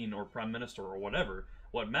or queen or prime minister or whatever.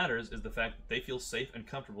 What matters is the fact that they feel safe and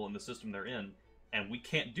comfortable in the system they're in, and we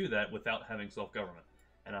can't do that without having self-government.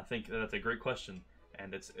 And I think that's a great question,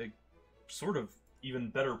 and it's a sort of even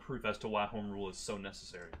better proof as to why home rule is so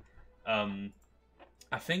necessary.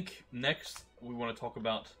 I think next we want to talk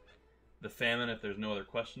about the famine, if there's no other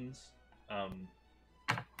questions.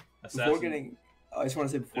 Before getting, I just want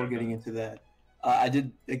to say before getting into that, I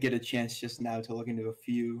did get a chance just now to look into a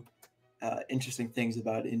few interesting things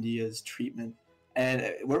about India's treatment.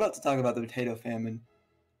 And we're about to talk about the potato famine.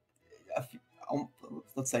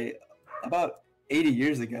 Let's say about 80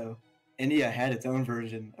 years ago, India had its own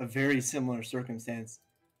version, a very similar circumstance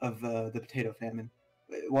of the potato famine.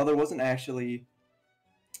 While there wasn't actually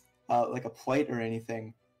like a plight or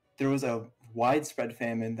anything, there was a widespread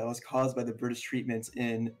famine that was caused by the British treatments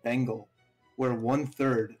in Bengal, where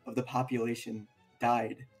 1/3 of the population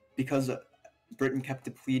died because Britain kept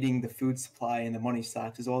depleting the food supply and the money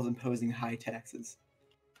stocks, as well as imposing high taxes.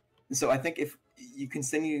 And so I think if you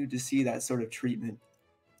continue to see that sort of treatment,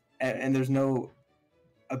 and there's no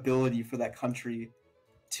ability for that country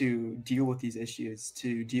to deal with these issues,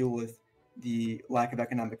 to deal with the lack of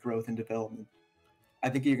economic growth and development, I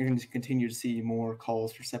think you're going to continue to see more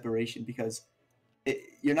calls for separation, because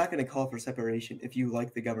you're not going to call for separation if you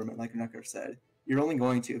like the government, like Necker said. You're only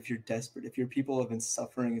going to if you're desperate, if your people have been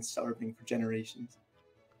suffering and starving for generations.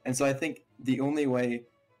 And so I think the only way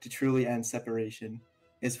to truly end separation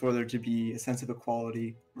is for there to be a sense of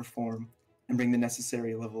equality, reform, and bring the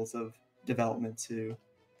necessary levels of development to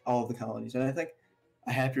all of the colonies. And I think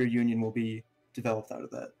a happier union will be developed out of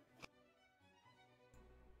that.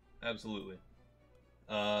 Absolutely.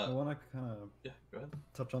 I want to kind of go ahead.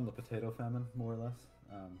 touch on the potato famine, more or less,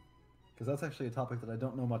 because that's actually a topic that I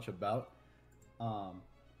don't know much about,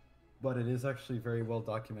 but it is actually very well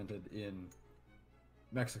documented in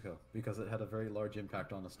Mexico, because it had a very large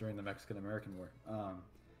impact on us during the Mexican-American War.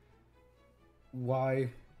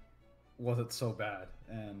 was it so bad?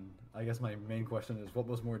 And I guess my main question is, what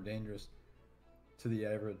was more dangerous to the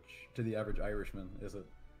average Irishman? Is it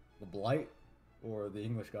the Blight or the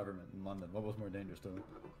English government in London? What was more dangerous to them?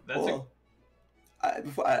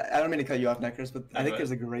 I don't mean to cut you off, Necros, but I think ahead.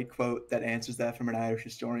 there's a great quote that answers that from an Irish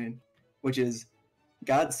historian, which is,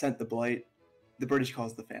 God sent the blight, the British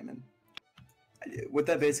calls the famine. What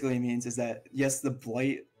that basically means is that, yes, the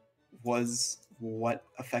blight was what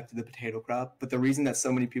affected the potato crop, but the reason that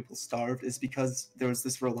so many people starved is because there was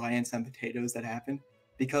this reliance on potatoes that happened,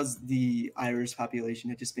 because the Irish population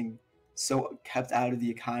had just been so kept out of the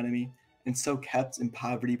economy and so kept in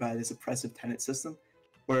poverty by this oppressive tenant system,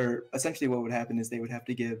 where essentially what would happen is they would have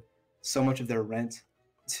to give so much of their rent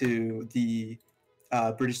to the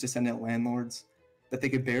British descendant landlords that they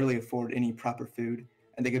could barely afford any proper food,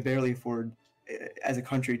 and they could barely afford, as a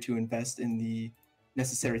country, to invest in the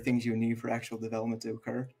necessary things you need for actual development to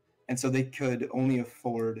occur. And so they could only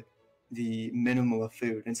afford the minimum of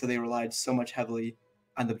food, and so they relied so much heavily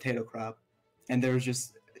on the potato crop. And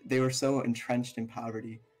they were so entrenched in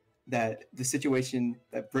poverty that the situation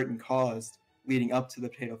that Britain caused leading up to the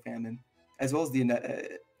potato famine, as well as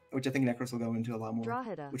which I think Necros will go into a lot more,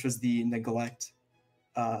 which was the neglect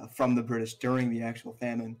from the British during the actual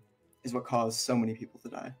famine, is what caused so many people to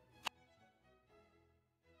die.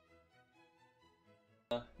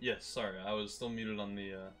 Yes, sorry, I was still muted on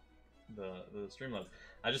the Streamlabs.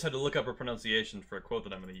 I just had to look up a pronunciation for a quote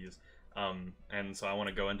that I'm going to use, and so I want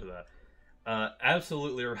to go into that.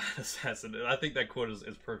 Absolutely right, Assassin. I think that quote is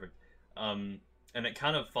perfect, and it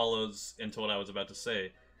kind of follows into what I was about to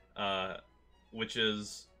say, which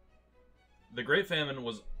is, the Great Famine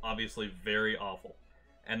was obviously very awful,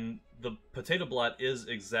 and the potato blight is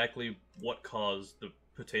exactly what caused the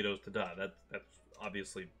potatoes to die. That's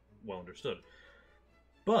obviously well understood.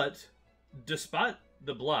 But despite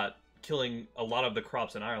the blight killing a lot of the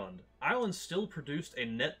crops in Ireland, Ireland still produced a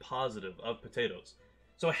net positive of potatoes.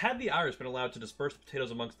 So had the Irish been allowed to disperse the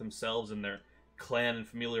potatoes amongst themselves in their clan and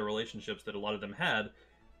familial relationships that a lot of them had,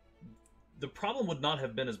 the problem would not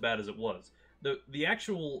have been as bad as it was. The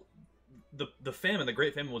famine, the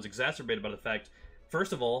Great Famine, was exacerbated by the fact,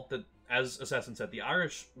 first of all, that, as Assassin said, the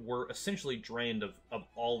Irish were essentially drained of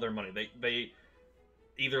all their money. They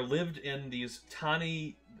either lived in these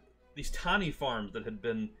tiny farms that had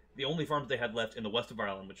been the only farms they had left in the west of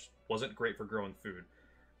Ireland, which wasn't great for growing food.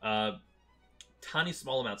 Tiny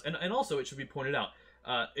small amounts. And also, it should be pointed out,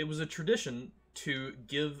 it was a tradition to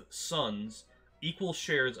give sons equal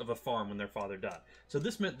shares of a farm when their father died. So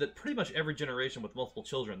this meant that pretty much every generation with multiple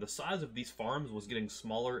children, the size of these farms was getting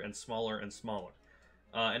smaller and smaller and smaller.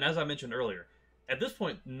 And as I mentioned earlier, at this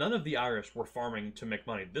point, none of the Irish were farming to make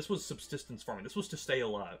money. This was subsistence farming. This was to stay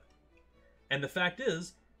alive. And the fact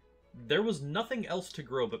is, there was nothing else to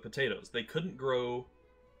grow but potatoes. They couldn't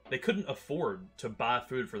afford to buy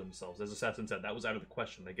food for themselves. As Assassin said, that was out of the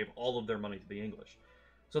question. They gave all of their money to the English.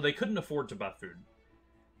 So they couldn't afford to buy food.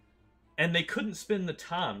 And they couldn't spend the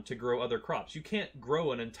time to grow other crops. You can't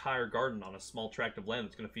grow an entire garden on a small tract of land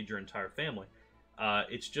that's going to feed your entire family.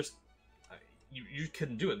 It's just... You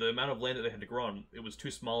couldn't do it. The amount of land that they had to grow on, it was too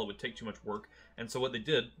small, it would take too much work. And so what they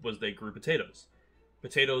did was they grew potatoes.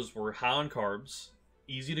 Potatoes were high on carbs,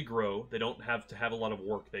 easy to grow. They don't have to have a lot of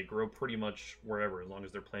work. They grow pretty much wherever, as long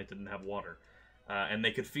as they're planted and have water. And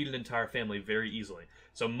they could feed an entire family very easily.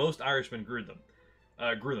 So most Irishmen grew them.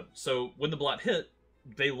 So when the blight hit,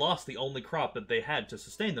 they lost the only crop that they had to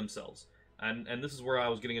sustain themselves. And this is where I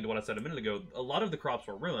was getting into what I said a minute ago. A lot of the crops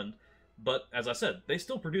were ruined, but as I said, they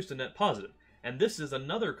still produced a net positive. And this is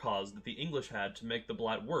another cause that the English had to make the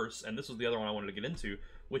blight worse, and this was the other one I wanted to get into,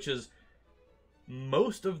 which is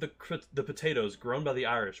most of the potatoes grown by the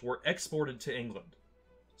Irish were exported to England.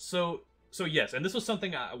 So yes, and this was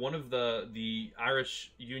something one of the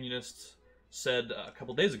Irish Unionists said a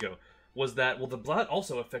couple days ago, was that, well, the blight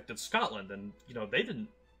also affected Scotland, and,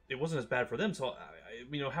 it wasn't as bad for them, so,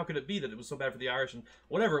 how could it be that it was so bad for the Irish, and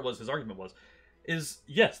whatever it was, his argument was, is,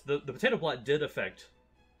 yes, the potato blight did affect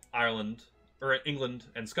Ireland, or England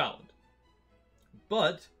and Scotland.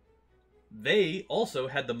 But they also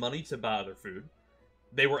had the money to buy other food.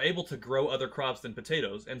 They were able to grow other crops than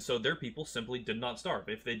potatoes, and so their people simply did not starve.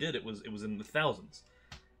 If they did, it was in the thousands.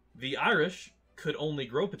 The Irish could only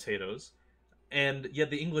grow potatoes, and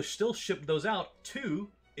yet the English still shipped those out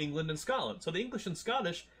to England and Scotland. So the English and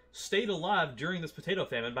Scottish stayed alive during this potato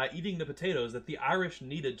famine by eating the potatoes that the Irish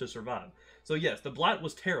needed to survive. So yes, the blight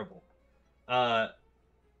was terrible.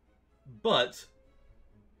 But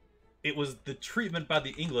it was the treatment by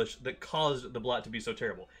the English that caused the blight to be so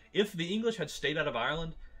terrible. If the English had stayed out of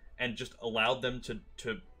Ireland and just allowed them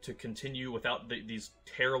to continue without these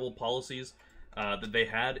terrible policies that they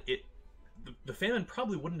had, the famine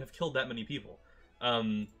probably wouldn't have killed that many people.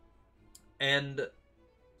 And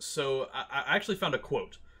so I actually found a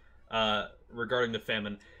quote regarding the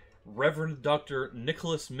famine. Reverend Dr.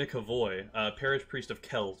 Nicholas McAvoy, parish priest of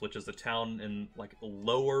Kells, which is a town in like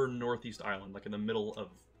lower northeast Ireland, like in the middle of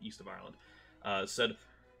east of Ireland, said,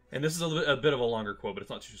 and this is a bit of a longer quote, but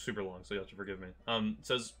it's not super long, so you'll have to forgive me. It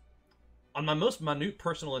says, "On my most minute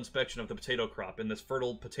personal inspection of the potato crop in this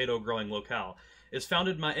fertile potato-growing locale is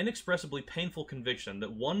founded my inexpressibly painful conviction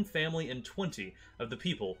that 1 family in 20 of the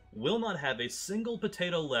people will not have a single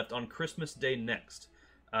potato left on Christmas Day next."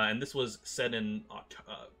 And this was said in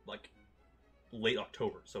like late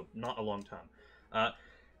October, so not a long time.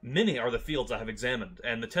 "Many are the fields I have examined,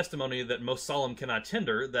 and the testimony that most solemn can I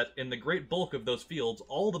tender that in the great bulk of those fields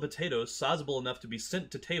all the potatoes sizable enough to be sent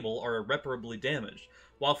to table are irreparably damaged,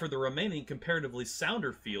 while for the remaining comparatively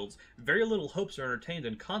sounder fields very little hopes are entertained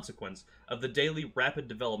in consequence of the daily rapid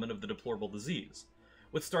development of the deplorable disease.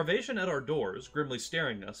 With starvation at our doors, grimly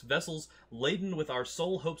staring us, vessels laden with our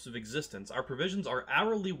sole hopes of existence, our provisions are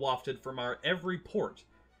hourly wafted from our every port.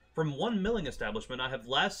 From one milling establishment I have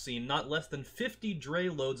last seen not less than 50 dray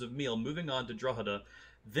loads of meal moving on to Drogheda,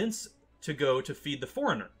 thence to go to feed the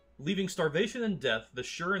foreigner, leaving starvation and death the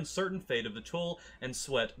sure and certain fate of the toil and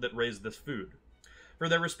sweat that raised this food. For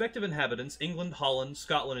their respective inhabitants, England, Holland,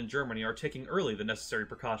 Scotland, and Germany are taking early the necessary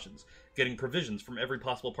precautions, getting provisions from every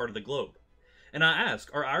possible part of the globe. And I ask,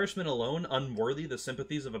 are Irishmen alone unworthy the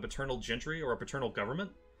sympathies of a paternal gentry or a paternal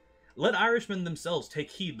government? Let Irishmen themselves take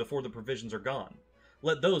heed before the provisions are gone.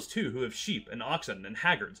 Let those, too, who have sheep and oxen and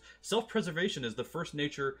haggards. Self-preservation is the first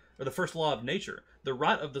nature, or the first law of nature. The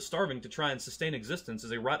right of the starving to try and sustain existence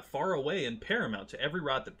is a right far away and paramount to every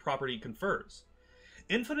right that property confers.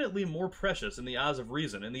 Infinitely more precious in the eyes of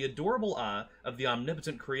reason, in the adorable eye of the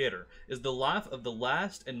omnipotent Creator, is the life of the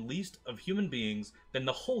last and least of human beings than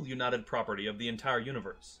the whole united property of the entire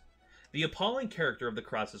universe. The appalling character of the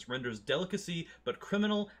crisis renders delicacy but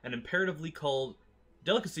criminal and imperatively calls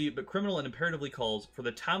for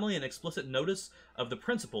the timely and explicit notice of the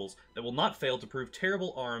principles that will not fail to prove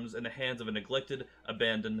terrible arms in the hands of a neglected,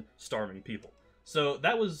 abandoned, starving people." So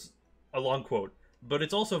that was a long quote, but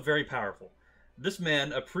it's also very powerful. This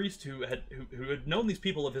man, a priest who had known these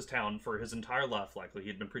people of his town for his entire life, likely he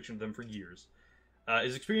had been preaching to them for years,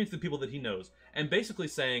 is experiencing the people that he knows, and basically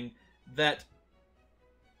saying that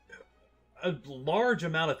a large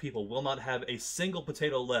amount of people will not have a single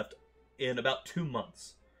potato left in about 2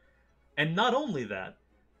 months. And not only that,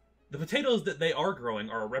 the potatoes that they are growing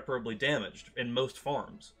are irreparably damaged in most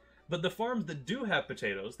farms, but the farms that do have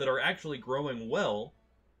potatoes that are actually growing well,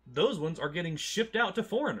 those ones are getting shipped out to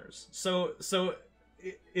foreigners. So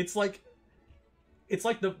it's like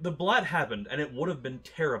the Blat happened, and it would have been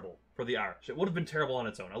terrible for the Irish. It would have been terrible on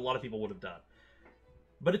its own. A lot of people would have died.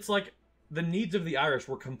 But it's like the needs of the Irish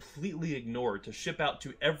were completely ignored to ship out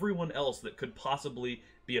to everyone else that could possibly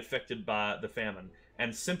be affected by the famine,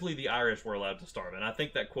 and simply the Irish were allowed to starve. And I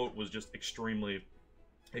think that quote was just extremely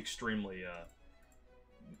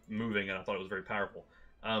moving, and I thought it was very powerful.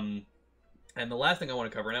 And the last thing I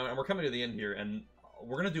want to cover, and we're coming to the end here, and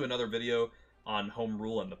we're going to do another video on home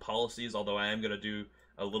rule and the policies, although I am going to do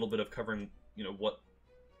a little bit of covering, what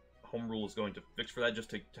home rule is going to fix for that, just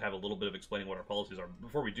to have a little bit of explaining what our policies are.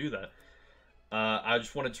 Before we do that, I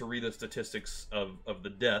just wanted to read the statistics of the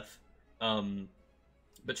death.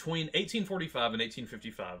 Between 1845 and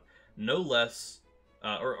 1855, no less...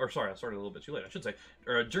 sorry, I started a little bit too late, I should say.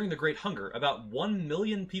 During the Great Hunger, about 1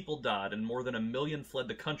 million people died and more than 1 million fled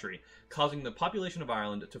the country, causing the population of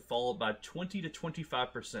Ireland to fall by 20 to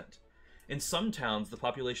 25%. In some towns, the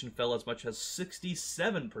population fell as much as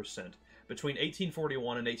 67% between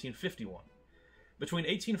 1841 and 1851. Between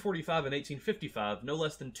 1845 and 1855, no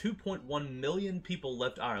less than 2.1 million people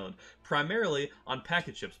left Ireland, primarily on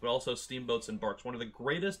packet ships, but also steamboats and barks, one of the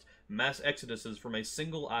greatest mass exoduses from a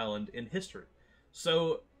single island in history.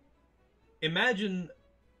 So, imagine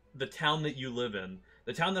the town that you live in.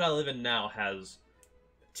 The town that I live in now has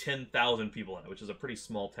 10,000 people in it, which is a pretty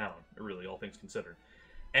small town, really, all things considered.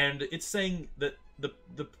 And it's saying that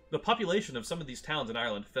the population of some of these towns in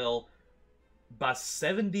Ireland fell by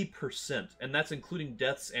 70%, and that's including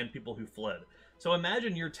deaths and people who fled. So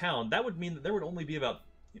imagine your town. That would mean that there would only be about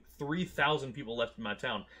 3,000 people left in my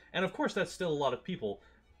town. And of course, that's still a lot of people.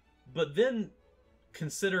 But then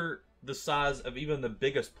consider the size of even the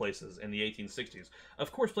biggest places in the 1860s.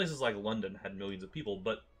 Of course, places like London had millions of people,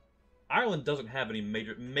 but Ireland doesn't have any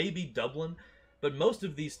major... Maybe Dublin, but most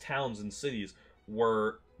of these towns and cities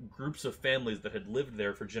were groups of families that had lived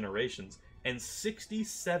there for generations, and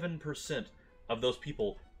 67% of those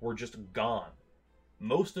people were just gone.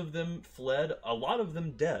 Most of them fled, a lot of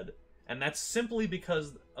them dead, and that's simply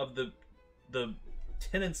because of the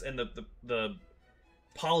tenets and the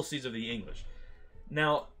policies of the English.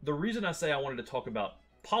 Now, the reason I say I wanted to talk about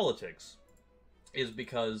politics is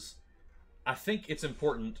because I think it's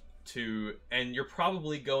important to, and you're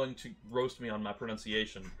probably going to roast me on my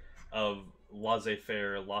pronunciation of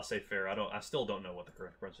laissez-faire, laissez-faire. I still don't know what the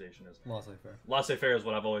correct pronunciation is. Laissez-faire. Laissez-faire is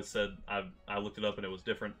what I've always said. I looked it up and it was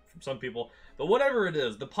different from some people. But whatever it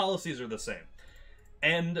is, the policies are the same.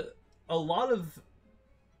 And a lot of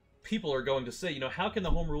people are going to say, how can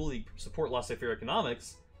the Home Rule League support laissez-faire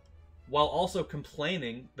economics while also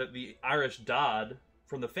complaining that the Irish died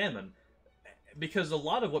from the famine? Because a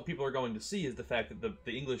lot of what people are going to see is the fact that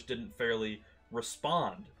the English didn't fairly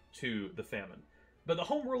respond to the famine. But the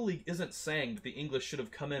Home Rule League isn't saying that the English should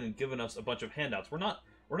have come in and given us a bunch of handouts. We're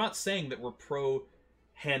not saying that we're pro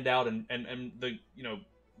handout and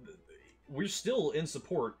we're still in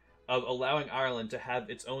support of allowing Ireland to have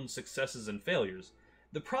its own successes and failures.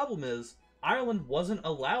 The problem is Ireland wasn't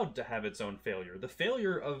allowed to have its own failure. The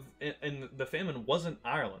failure in the famine wasn't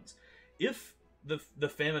Ireland's. If the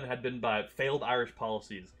famine had been by failed Irish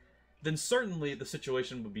policies, then certainly the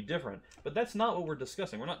situation would be different. But that's not what we're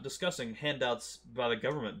discussing. We're not discussing handouts by the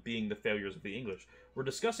government being the failures of the English. We're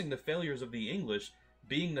discussing the failures of the English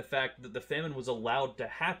being the fact that the famine was allowed to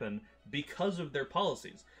happen because of their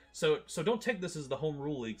policies. So don't take this as the Home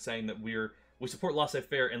Rule League saying that we support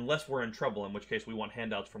laissez-faire unless we're in trouble, in which case we want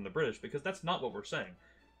handouts from the British, because that's not what we're saying.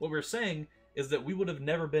 What we're saying is that we would have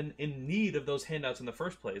never been in need of those handouts in the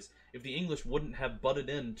first place if the English wouldn't have butted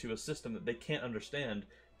into a system that they can't understand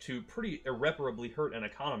to pretty irreparably hurt an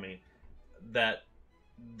economy that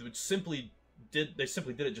simply did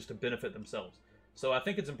it just to benefit themselves. So I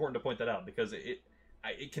think it's important to point that out, because it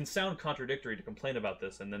can sound contradictory to complain about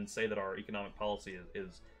this and then say that our economic policy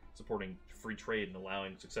is supporting free trade and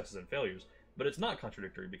allowing successes and failures. But it's not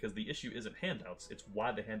contradictory, because the issue isn't handouts, it's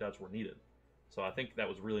why the handouts were needed. So I think that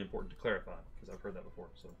was really important to clarify, because I've heard that before.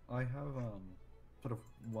 So I have sort of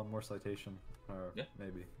one more citation, or yeah.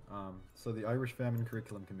 maybe. So the Irish Famine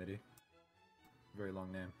Curriculum Committee, very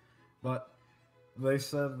long name, but they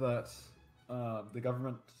said that the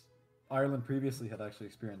government, Ireland previously had actually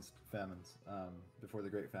experienced famines before the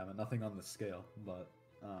Great Famine. Nothing on this scale, but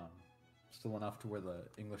still enough to where the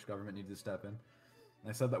English government needed to step in.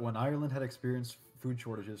 And they said that when Ireland had experienced food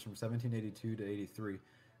shortages from 1782 to 83,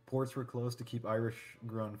 ports were closed to keep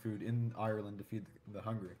Irish-grown food in Ireland to feed the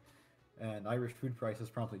hungry, and Irish food prices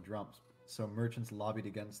promptly dropped. So merchants lobbied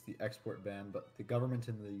against the export ban, but the government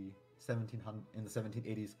in the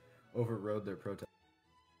 1780s overrode their protest.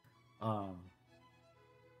 So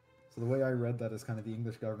the way I read that is kind of the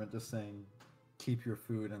English government just saying, keep your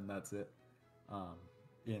food and that's it,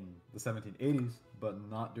 in the 1780s, but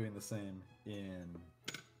not doing the same in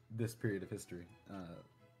this period of history.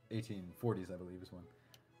 1840s, I believe, is when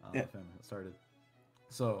the famine started.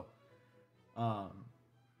 So,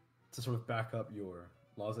 to sort of back up your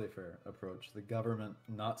laissez-faire approach, the government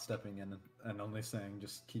not stepping in and only saying,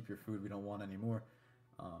 just keep your food, we don't want any more,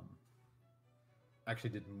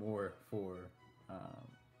 actually did more for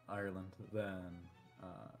Ireland than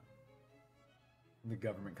the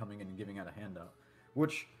government coming in and giving out a handout,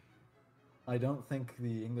 which I don't think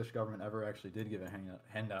the English government ever actually did give a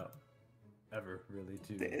handout ever, really,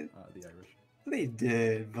 to the Irish. They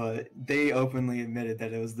did, but they openly admitted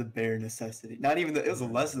that it was the bare necessity. Not even it was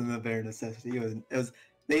less than the bare necessity. It was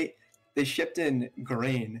they shipped in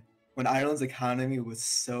grain when Ireland's economy was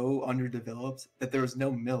so underdeveloped that there was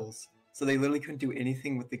no mills, so they literally couldn't do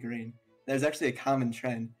anything with the grain. There's actually a common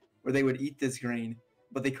trend where they would eat this grain,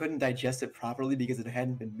 but they couldn't digest it properly because it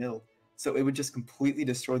hadn't been milled. So it would just completely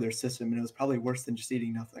destroy their system, and it was probably worse than just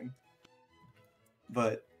eating nothing.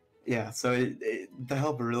 But yeah, so the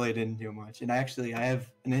help really didn't do much. And I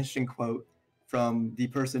have an interesting quote from the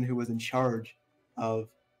person who was in charge of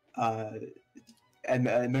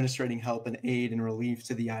administrating help and aid and relief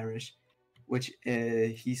to the Irish, which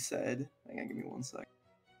he said, hang on, give me one sec.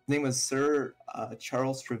 His name was Sir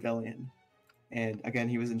Charles Trevelyan. And again,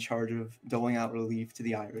 he was in charge of doling out relief to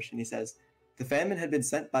the Irish. And he says, "The famine had been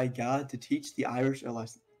sent by God to teach the Irish a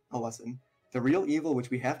lesson. The real evil which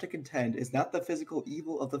we have to contend is not the physical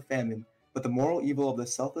evil of the famine, but the moral evil of the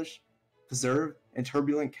selfish, preserved, and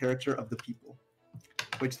turbulent character of the people."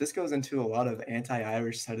 Which this goes into a lot of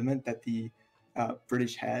anti-Irish sentiment that the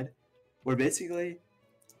British had, where basically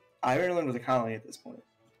Ireland was a colony at this point.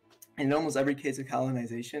 And in almost every case of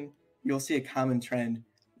colonization, you'll see a common trend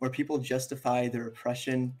where people justify their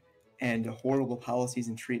oppression and horrible policies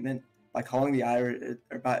and treatment by calling the Irish,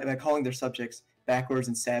 or by calling their subjects backwards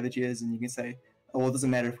and savages, and you can say, oh, well, it doesn't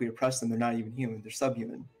matter if we oppress them, they're not even human, they're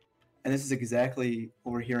subhuman. And this is exactly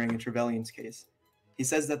what we're hearing in Trevelyan's case. He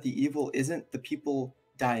says that the evil isn't the people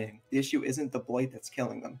dying. The issue isn't the blight that's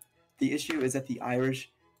killing them. The issue is that the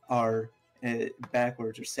Irish are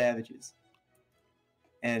backwards or savages.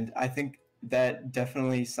 And I think that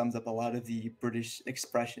definitely sums up a lot of the British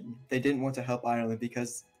expression. They didn't want to help Ireland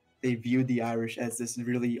because they viewed the Irish as this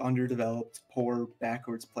really underdeveloped, poor,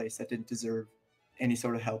 backwards place that didn't deserve any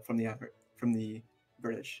sort of help from the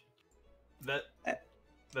British.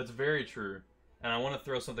 That's very true. And I want to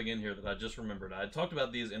throw something in here that I just remembered. I had talked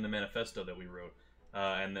about these in the manifesto that we wrote,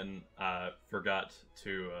 and then I forgot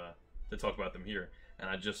to talk about them here, and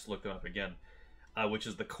I just looked them up again, which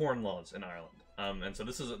is the Corn Laws in Ireland. And so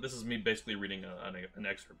this is me basically reading an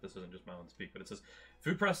excerpt. This isn't just my own speak, but it says,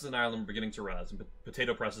 food prices in Ireland were beginning to rise, and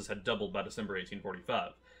potato prices had doubled by December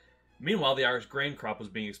 1845. Meanwhile, the Irish grain crop was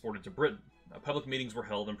being exported to Britain. Public meetings were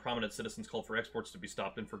held, and prominent citizens called for exports to be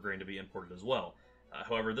stopped and for grain to be imported as well.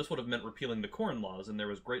 However, this would have meant repealing the Corn Laws, and there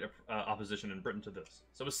was great opposition in Britain to this.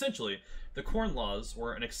 So essentially, the Corn Laws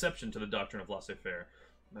were an exception to the doctrine of laissez-faire.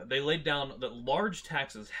 They laid down that large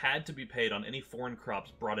taxes had to be paid on any foreign crops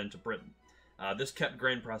brought into Britain. This kept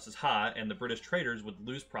grain prices high, and the British traders would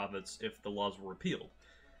lose profits if the laws were repealed.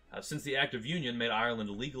 Since the Act of Union made Ireland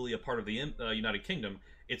legally a part of the United Kingdom,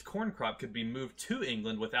 its corn crop could be moved to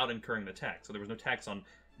England without incurring the tax. So there was no tax on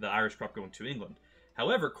the Irish crop going to England.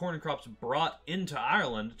 However, corn crops brought into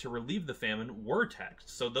Ireland to relieve the famine were taxed.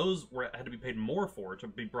 So those had to be paid more for to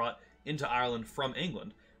be brought into Ireland from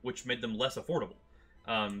England, which made them less affordable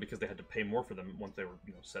because they had to pay more for them once they were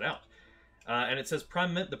set out. And it says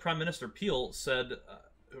the Prime Minister Peel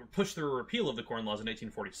pushed through a repeal of the Corn Laws in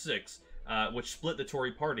 1846, which split the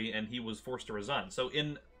Tory party, and he was forced to resign. So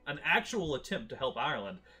in an actual attempt to help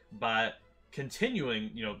Ireland by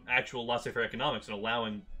continuing, actual laissez-faire economics and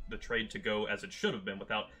allowing the trade to go as it should have been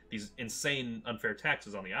without these insane unfair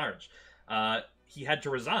taxes on the Irish, he had to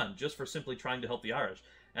resign just for simply trying to help the Irish.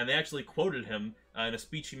 And they actually quoted him in a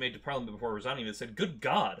speech he made to Parliament before resigning. They said, "Good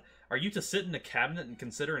God, are you to sit in a cabinet and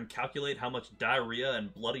consider and calculate how much diarrhea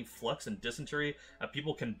and bloody flux and dysentery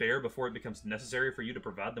people can bear before it becomes necessary for you to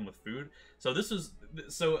provide them with food?" So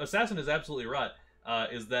Assassin is absolutely right,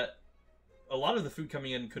 is that a lot of the food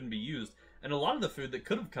coming in couldn't be used, and a lot of the food that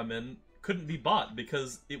could have come in couldn't be bought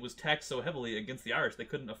because it was taxed so heavily against the Irish they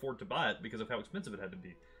couldn't afford to buy it because of how expensive it had to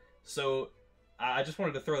be. So I just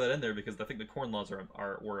wanted to throw that in there because I think the Corn Laws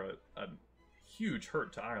were a huge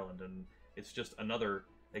hurt to Ireland, and it's just another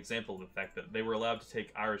example of the fact that they were allowed to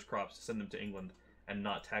take Irish crops, send them to England, and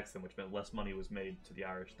not tax them, which meant less money was made to the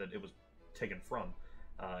Irish that it was taken from.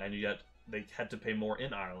 And yet they had to pay more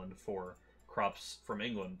in Ireland for crops from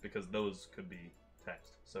England because those could be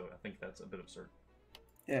taxed. So I think that's a bit absurd.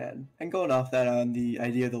 Yeah, and going off that on the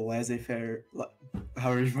idea of the laissez-faire,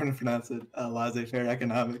 however you want to pronounce it, laissez-faire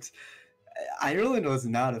economics, Ireland was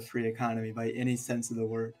not a free economy by any sense of the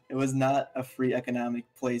word. It was not a free economic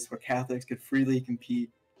place where Catholics could freely compete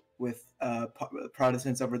with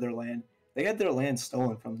Protestants over their land. They had their land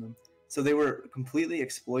stolen from them. So they were completely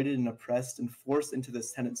exploited and oppressed and forced into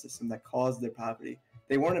this tenant system that caused their poverty.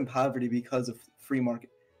 They weren't in poverty because of free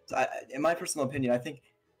market. So in my personal opinion, I think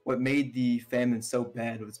what made the famine so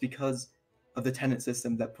bad was because of the tenant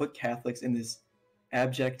system that put Catholics in this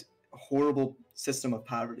abject, horrible system of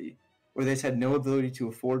poverty, where they just had no ability to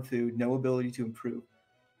afford food, no ability to improve,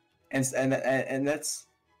 and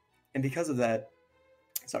because of that,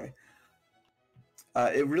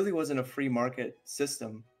 it really wasn't a free market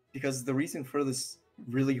system, because the reason for this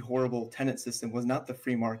really horrible tenant system was not the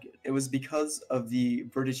free market. It was because of the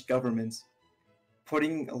British government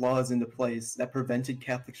putting laws into place that prevented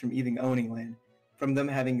Catholics from even owning land, from them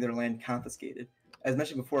having their land confiscated. As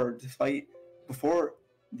mentioned before, before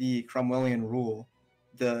the Cromwellian rule,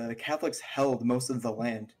 the Catholics held most of the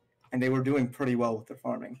land, and they were doing pretty well with their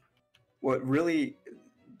farming. The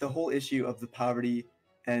whole issue of the poverty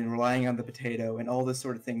and relying on the potato and all this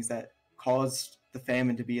sort of things that caused the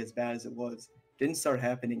famine to be as bad as it was didn't start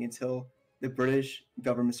happening until the British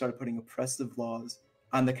government started putting oppressive laws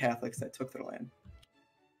on the Catholics that took their land.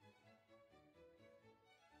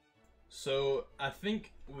 So I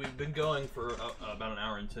think we've been going for about an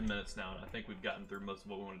hour and 10 minutes now, and I think we've gotten through most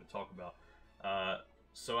of what we wanted to talk about.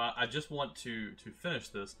 So I just want to finish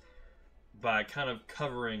this by kind of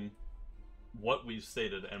covering what we've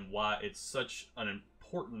stated and why it's such an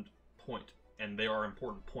important point, and they are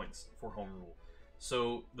important points for home rule.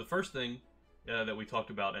 So the first thing that we talked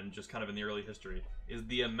about, and just kind of in the early history, is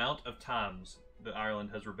the amount of times that Ireland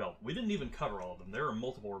has rebelled. We didn't even cover all of them. There are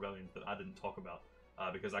multiple rebellions that I didn't talk about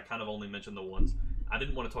because I kind of only mentioned the ones. I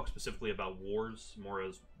didn't want to talk specifically about wars, more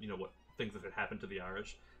as what things that had happened to the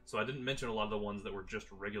Irish. So I didn't mention a lot of the ones that were just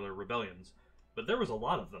regular rebellions, but there was a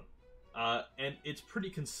lot of them. And it's pretty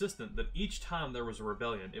consistent that each time there was a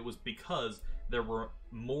rebellion, it was because there were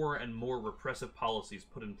more and more repressive policies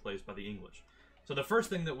put in place by the English. So the first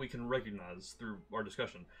thing that we can recognize through our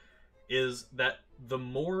discussion is that the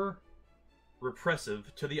more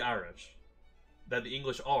repressive to the Irish that the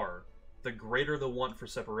English are, the greater the want for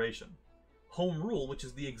separation. Home rule, which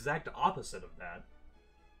is the exact opposite of that,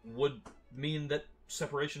 would mean that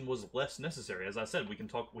separation was less necessary. As I said, we can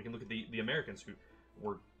look at the Americans who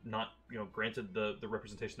were not, granted the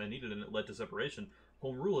representation they needed, and it led to separation.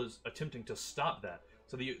 Home rule is attempting to stop that.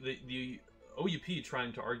 So the OUP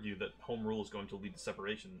trying to argue that home rule is going to lead to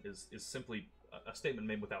separation is simply a statement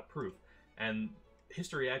made without proof. And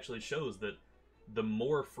history actually shows that the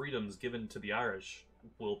more freedoms given to the Irish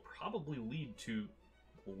will probably lead to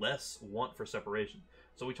less want for separation.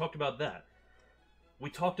 So we talked about that. We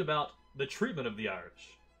talked about the treatment of the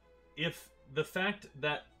Irish. If the fact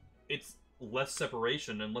that it's less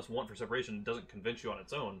separation and less want for separation doesn't convince you on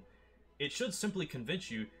its own, it should simply convince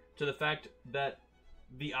you to the fact that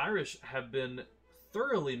the Irish have been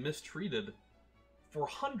thoroughly mistreated for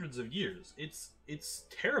hundreds of years. It's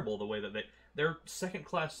terrible the way that they're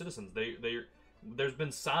second-class citizens. There's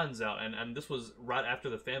been signs out, and this was right after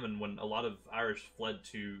the famine when a lot of Irish fled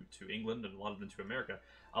to England and a lot of them to America.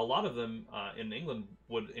 A lot of them in England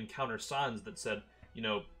would encounter signs that said,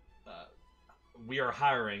 we are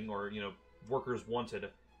hiring, or, workers wanted,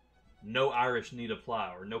 no Irish need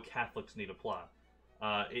apply, or no Catholics need apply.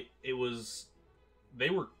 They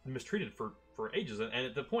were mistreated for ages, and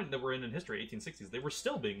at the point that we're in history, 1860s, they were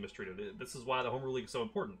still being mistreated. This is why the Home Rule League is so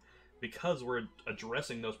important, because we're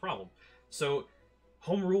addressing those problems. So,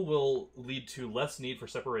 home rule will lead to less need for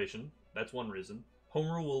separation. That's one reason. Home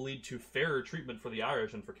rule will lead to fairer treatment for the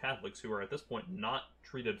Irish and for Catholics, who are at this point not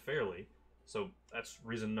treated fairly. So that's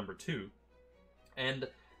reason number 2. And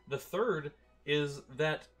the third is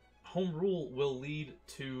that home rule will lead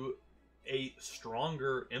to a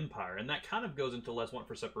stronger empire. And that kind of goes into less want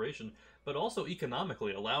for separation, but also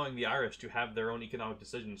economically, allowing the Irish to have their own economic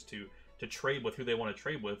decisions to trade with who they want to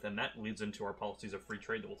trade with. And that leads into our policies of free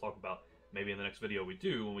trade that we'll talk about maybe in the next video we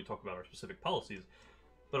do when we talk about our specific policies.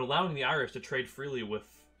 But allowing the Irish to trade freely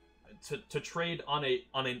to trade on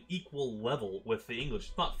an equal level with the English.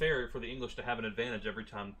 It's not fair for the English to have an advantage every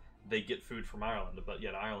time they get food from Ireland, but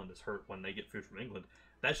yet Ireland is hurt when they get food from England.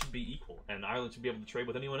 That should be equal, and Ireland should be able to trade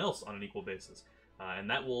with anyone else on an equal basis. And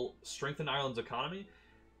that will strengthen Ireland's economy,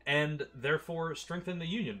 and therefore strengthen the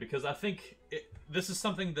Union, because I think this is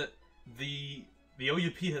something that the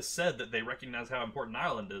OUP has said that they recognize how important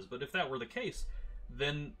Ireland is, but if that were the case,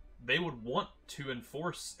 then they would want to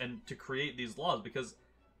enforce and to create these laws, because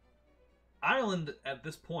Ireland at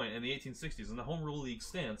this point in the 1860s, and the Home Rule League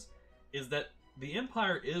stance, is that the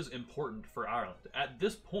empire is important for Ireland. At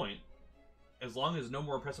this point, as long as no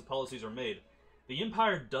more oppressive policies are made, the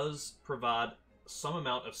empire does provide some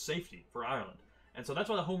amount of safety for Ireland. And so that's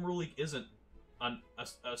why the Home Rule League isn't a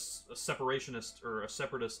separationist or a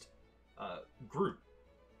separatist group.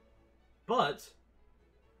 But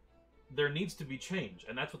there needs to be change,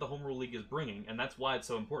 and that's what the Home Rule League is bringing, and that's why it's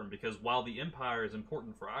so important, because while the empire is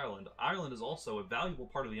important for Ireland, Ireland is also a valuable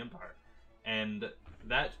part of the empire, and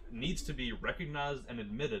that needs to be recognized and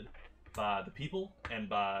admitted by the people and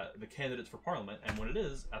by the candidates for Parliament. And when it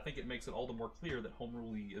is, I think it makes it all the more clear that Home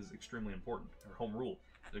Rule League is extremely important, or Home Rule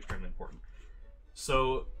is extremely important.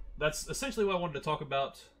 So that's essentially what I wanted to talk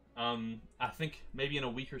about. I think maybe in a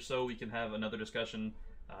week or so we can have another discussion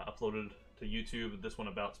uploaded to YouTube, this one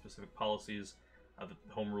about specific policies that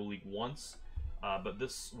the Home Rule League wants. But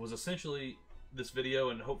this was essentially this video,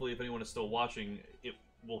 and hopefully if anyone is still watching, it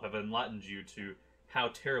will have enlightened you to how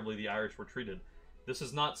terribly the Irish were treated. This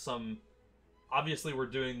is not some... Obviously we're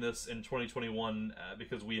doing this in 2021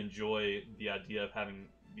 because we enjoy the idea of having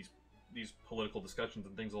these political discussions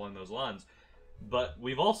and things along those lines. But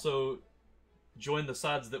we've also joined the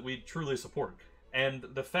sides that we truly support. And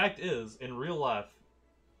the fact is, in real life,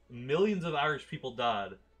 millions of Irish people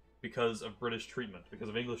died because of British treatment, because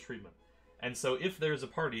of English treatment. And so if there's a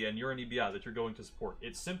party and you're an EBI that you're going to support,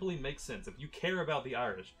 it simply makes sense. If you care about the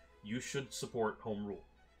Irish, you should support Home Rule.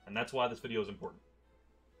 And that's why this video is important.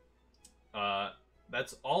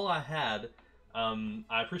 That's all I had.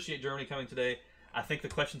 I appreciate Germany coming today. I think the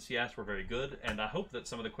questions he asked were very good, and I hope that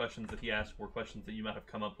some of the questions that he asked were questions that you might have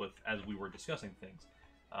come up with as we were discussing things.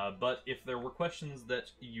 But if there were questions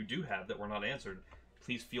that you do have that were not answered,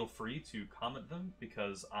 please feel free to comment them,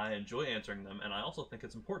 because I enjoy answering them, and I also think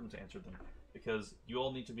it's important to answer them, because you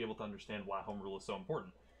all need to be able to understand why Home Rule is so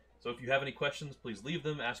important. So if you have any questions, please leave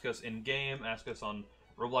them. Ask us in-game, ask us on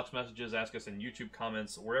Roblox messages, ask us in YouTube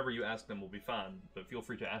comments, wherever you ask them will be fine, but feel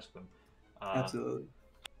free to ask them. Absolutely.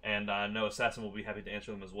 And I know Assassin will be happy to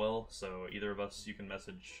answer them as well, so either of us you can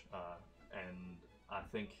message, and I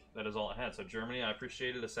think that is all I had. So Germany, I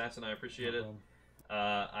appreciate it. Assassin, I appreciate it.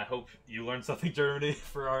 I hope you learned something, Germany,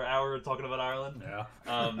 for our hour talking about Ireland. Yeah.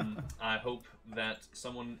 I hope that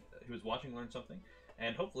someone who is watching learned something,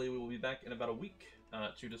 and hopefully we will be back in about a week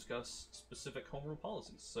to discuss specific home rule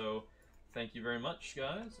policies. So thank you very much,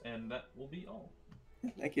 guys, and that will be all.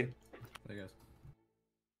 Thank you. Hey, guys.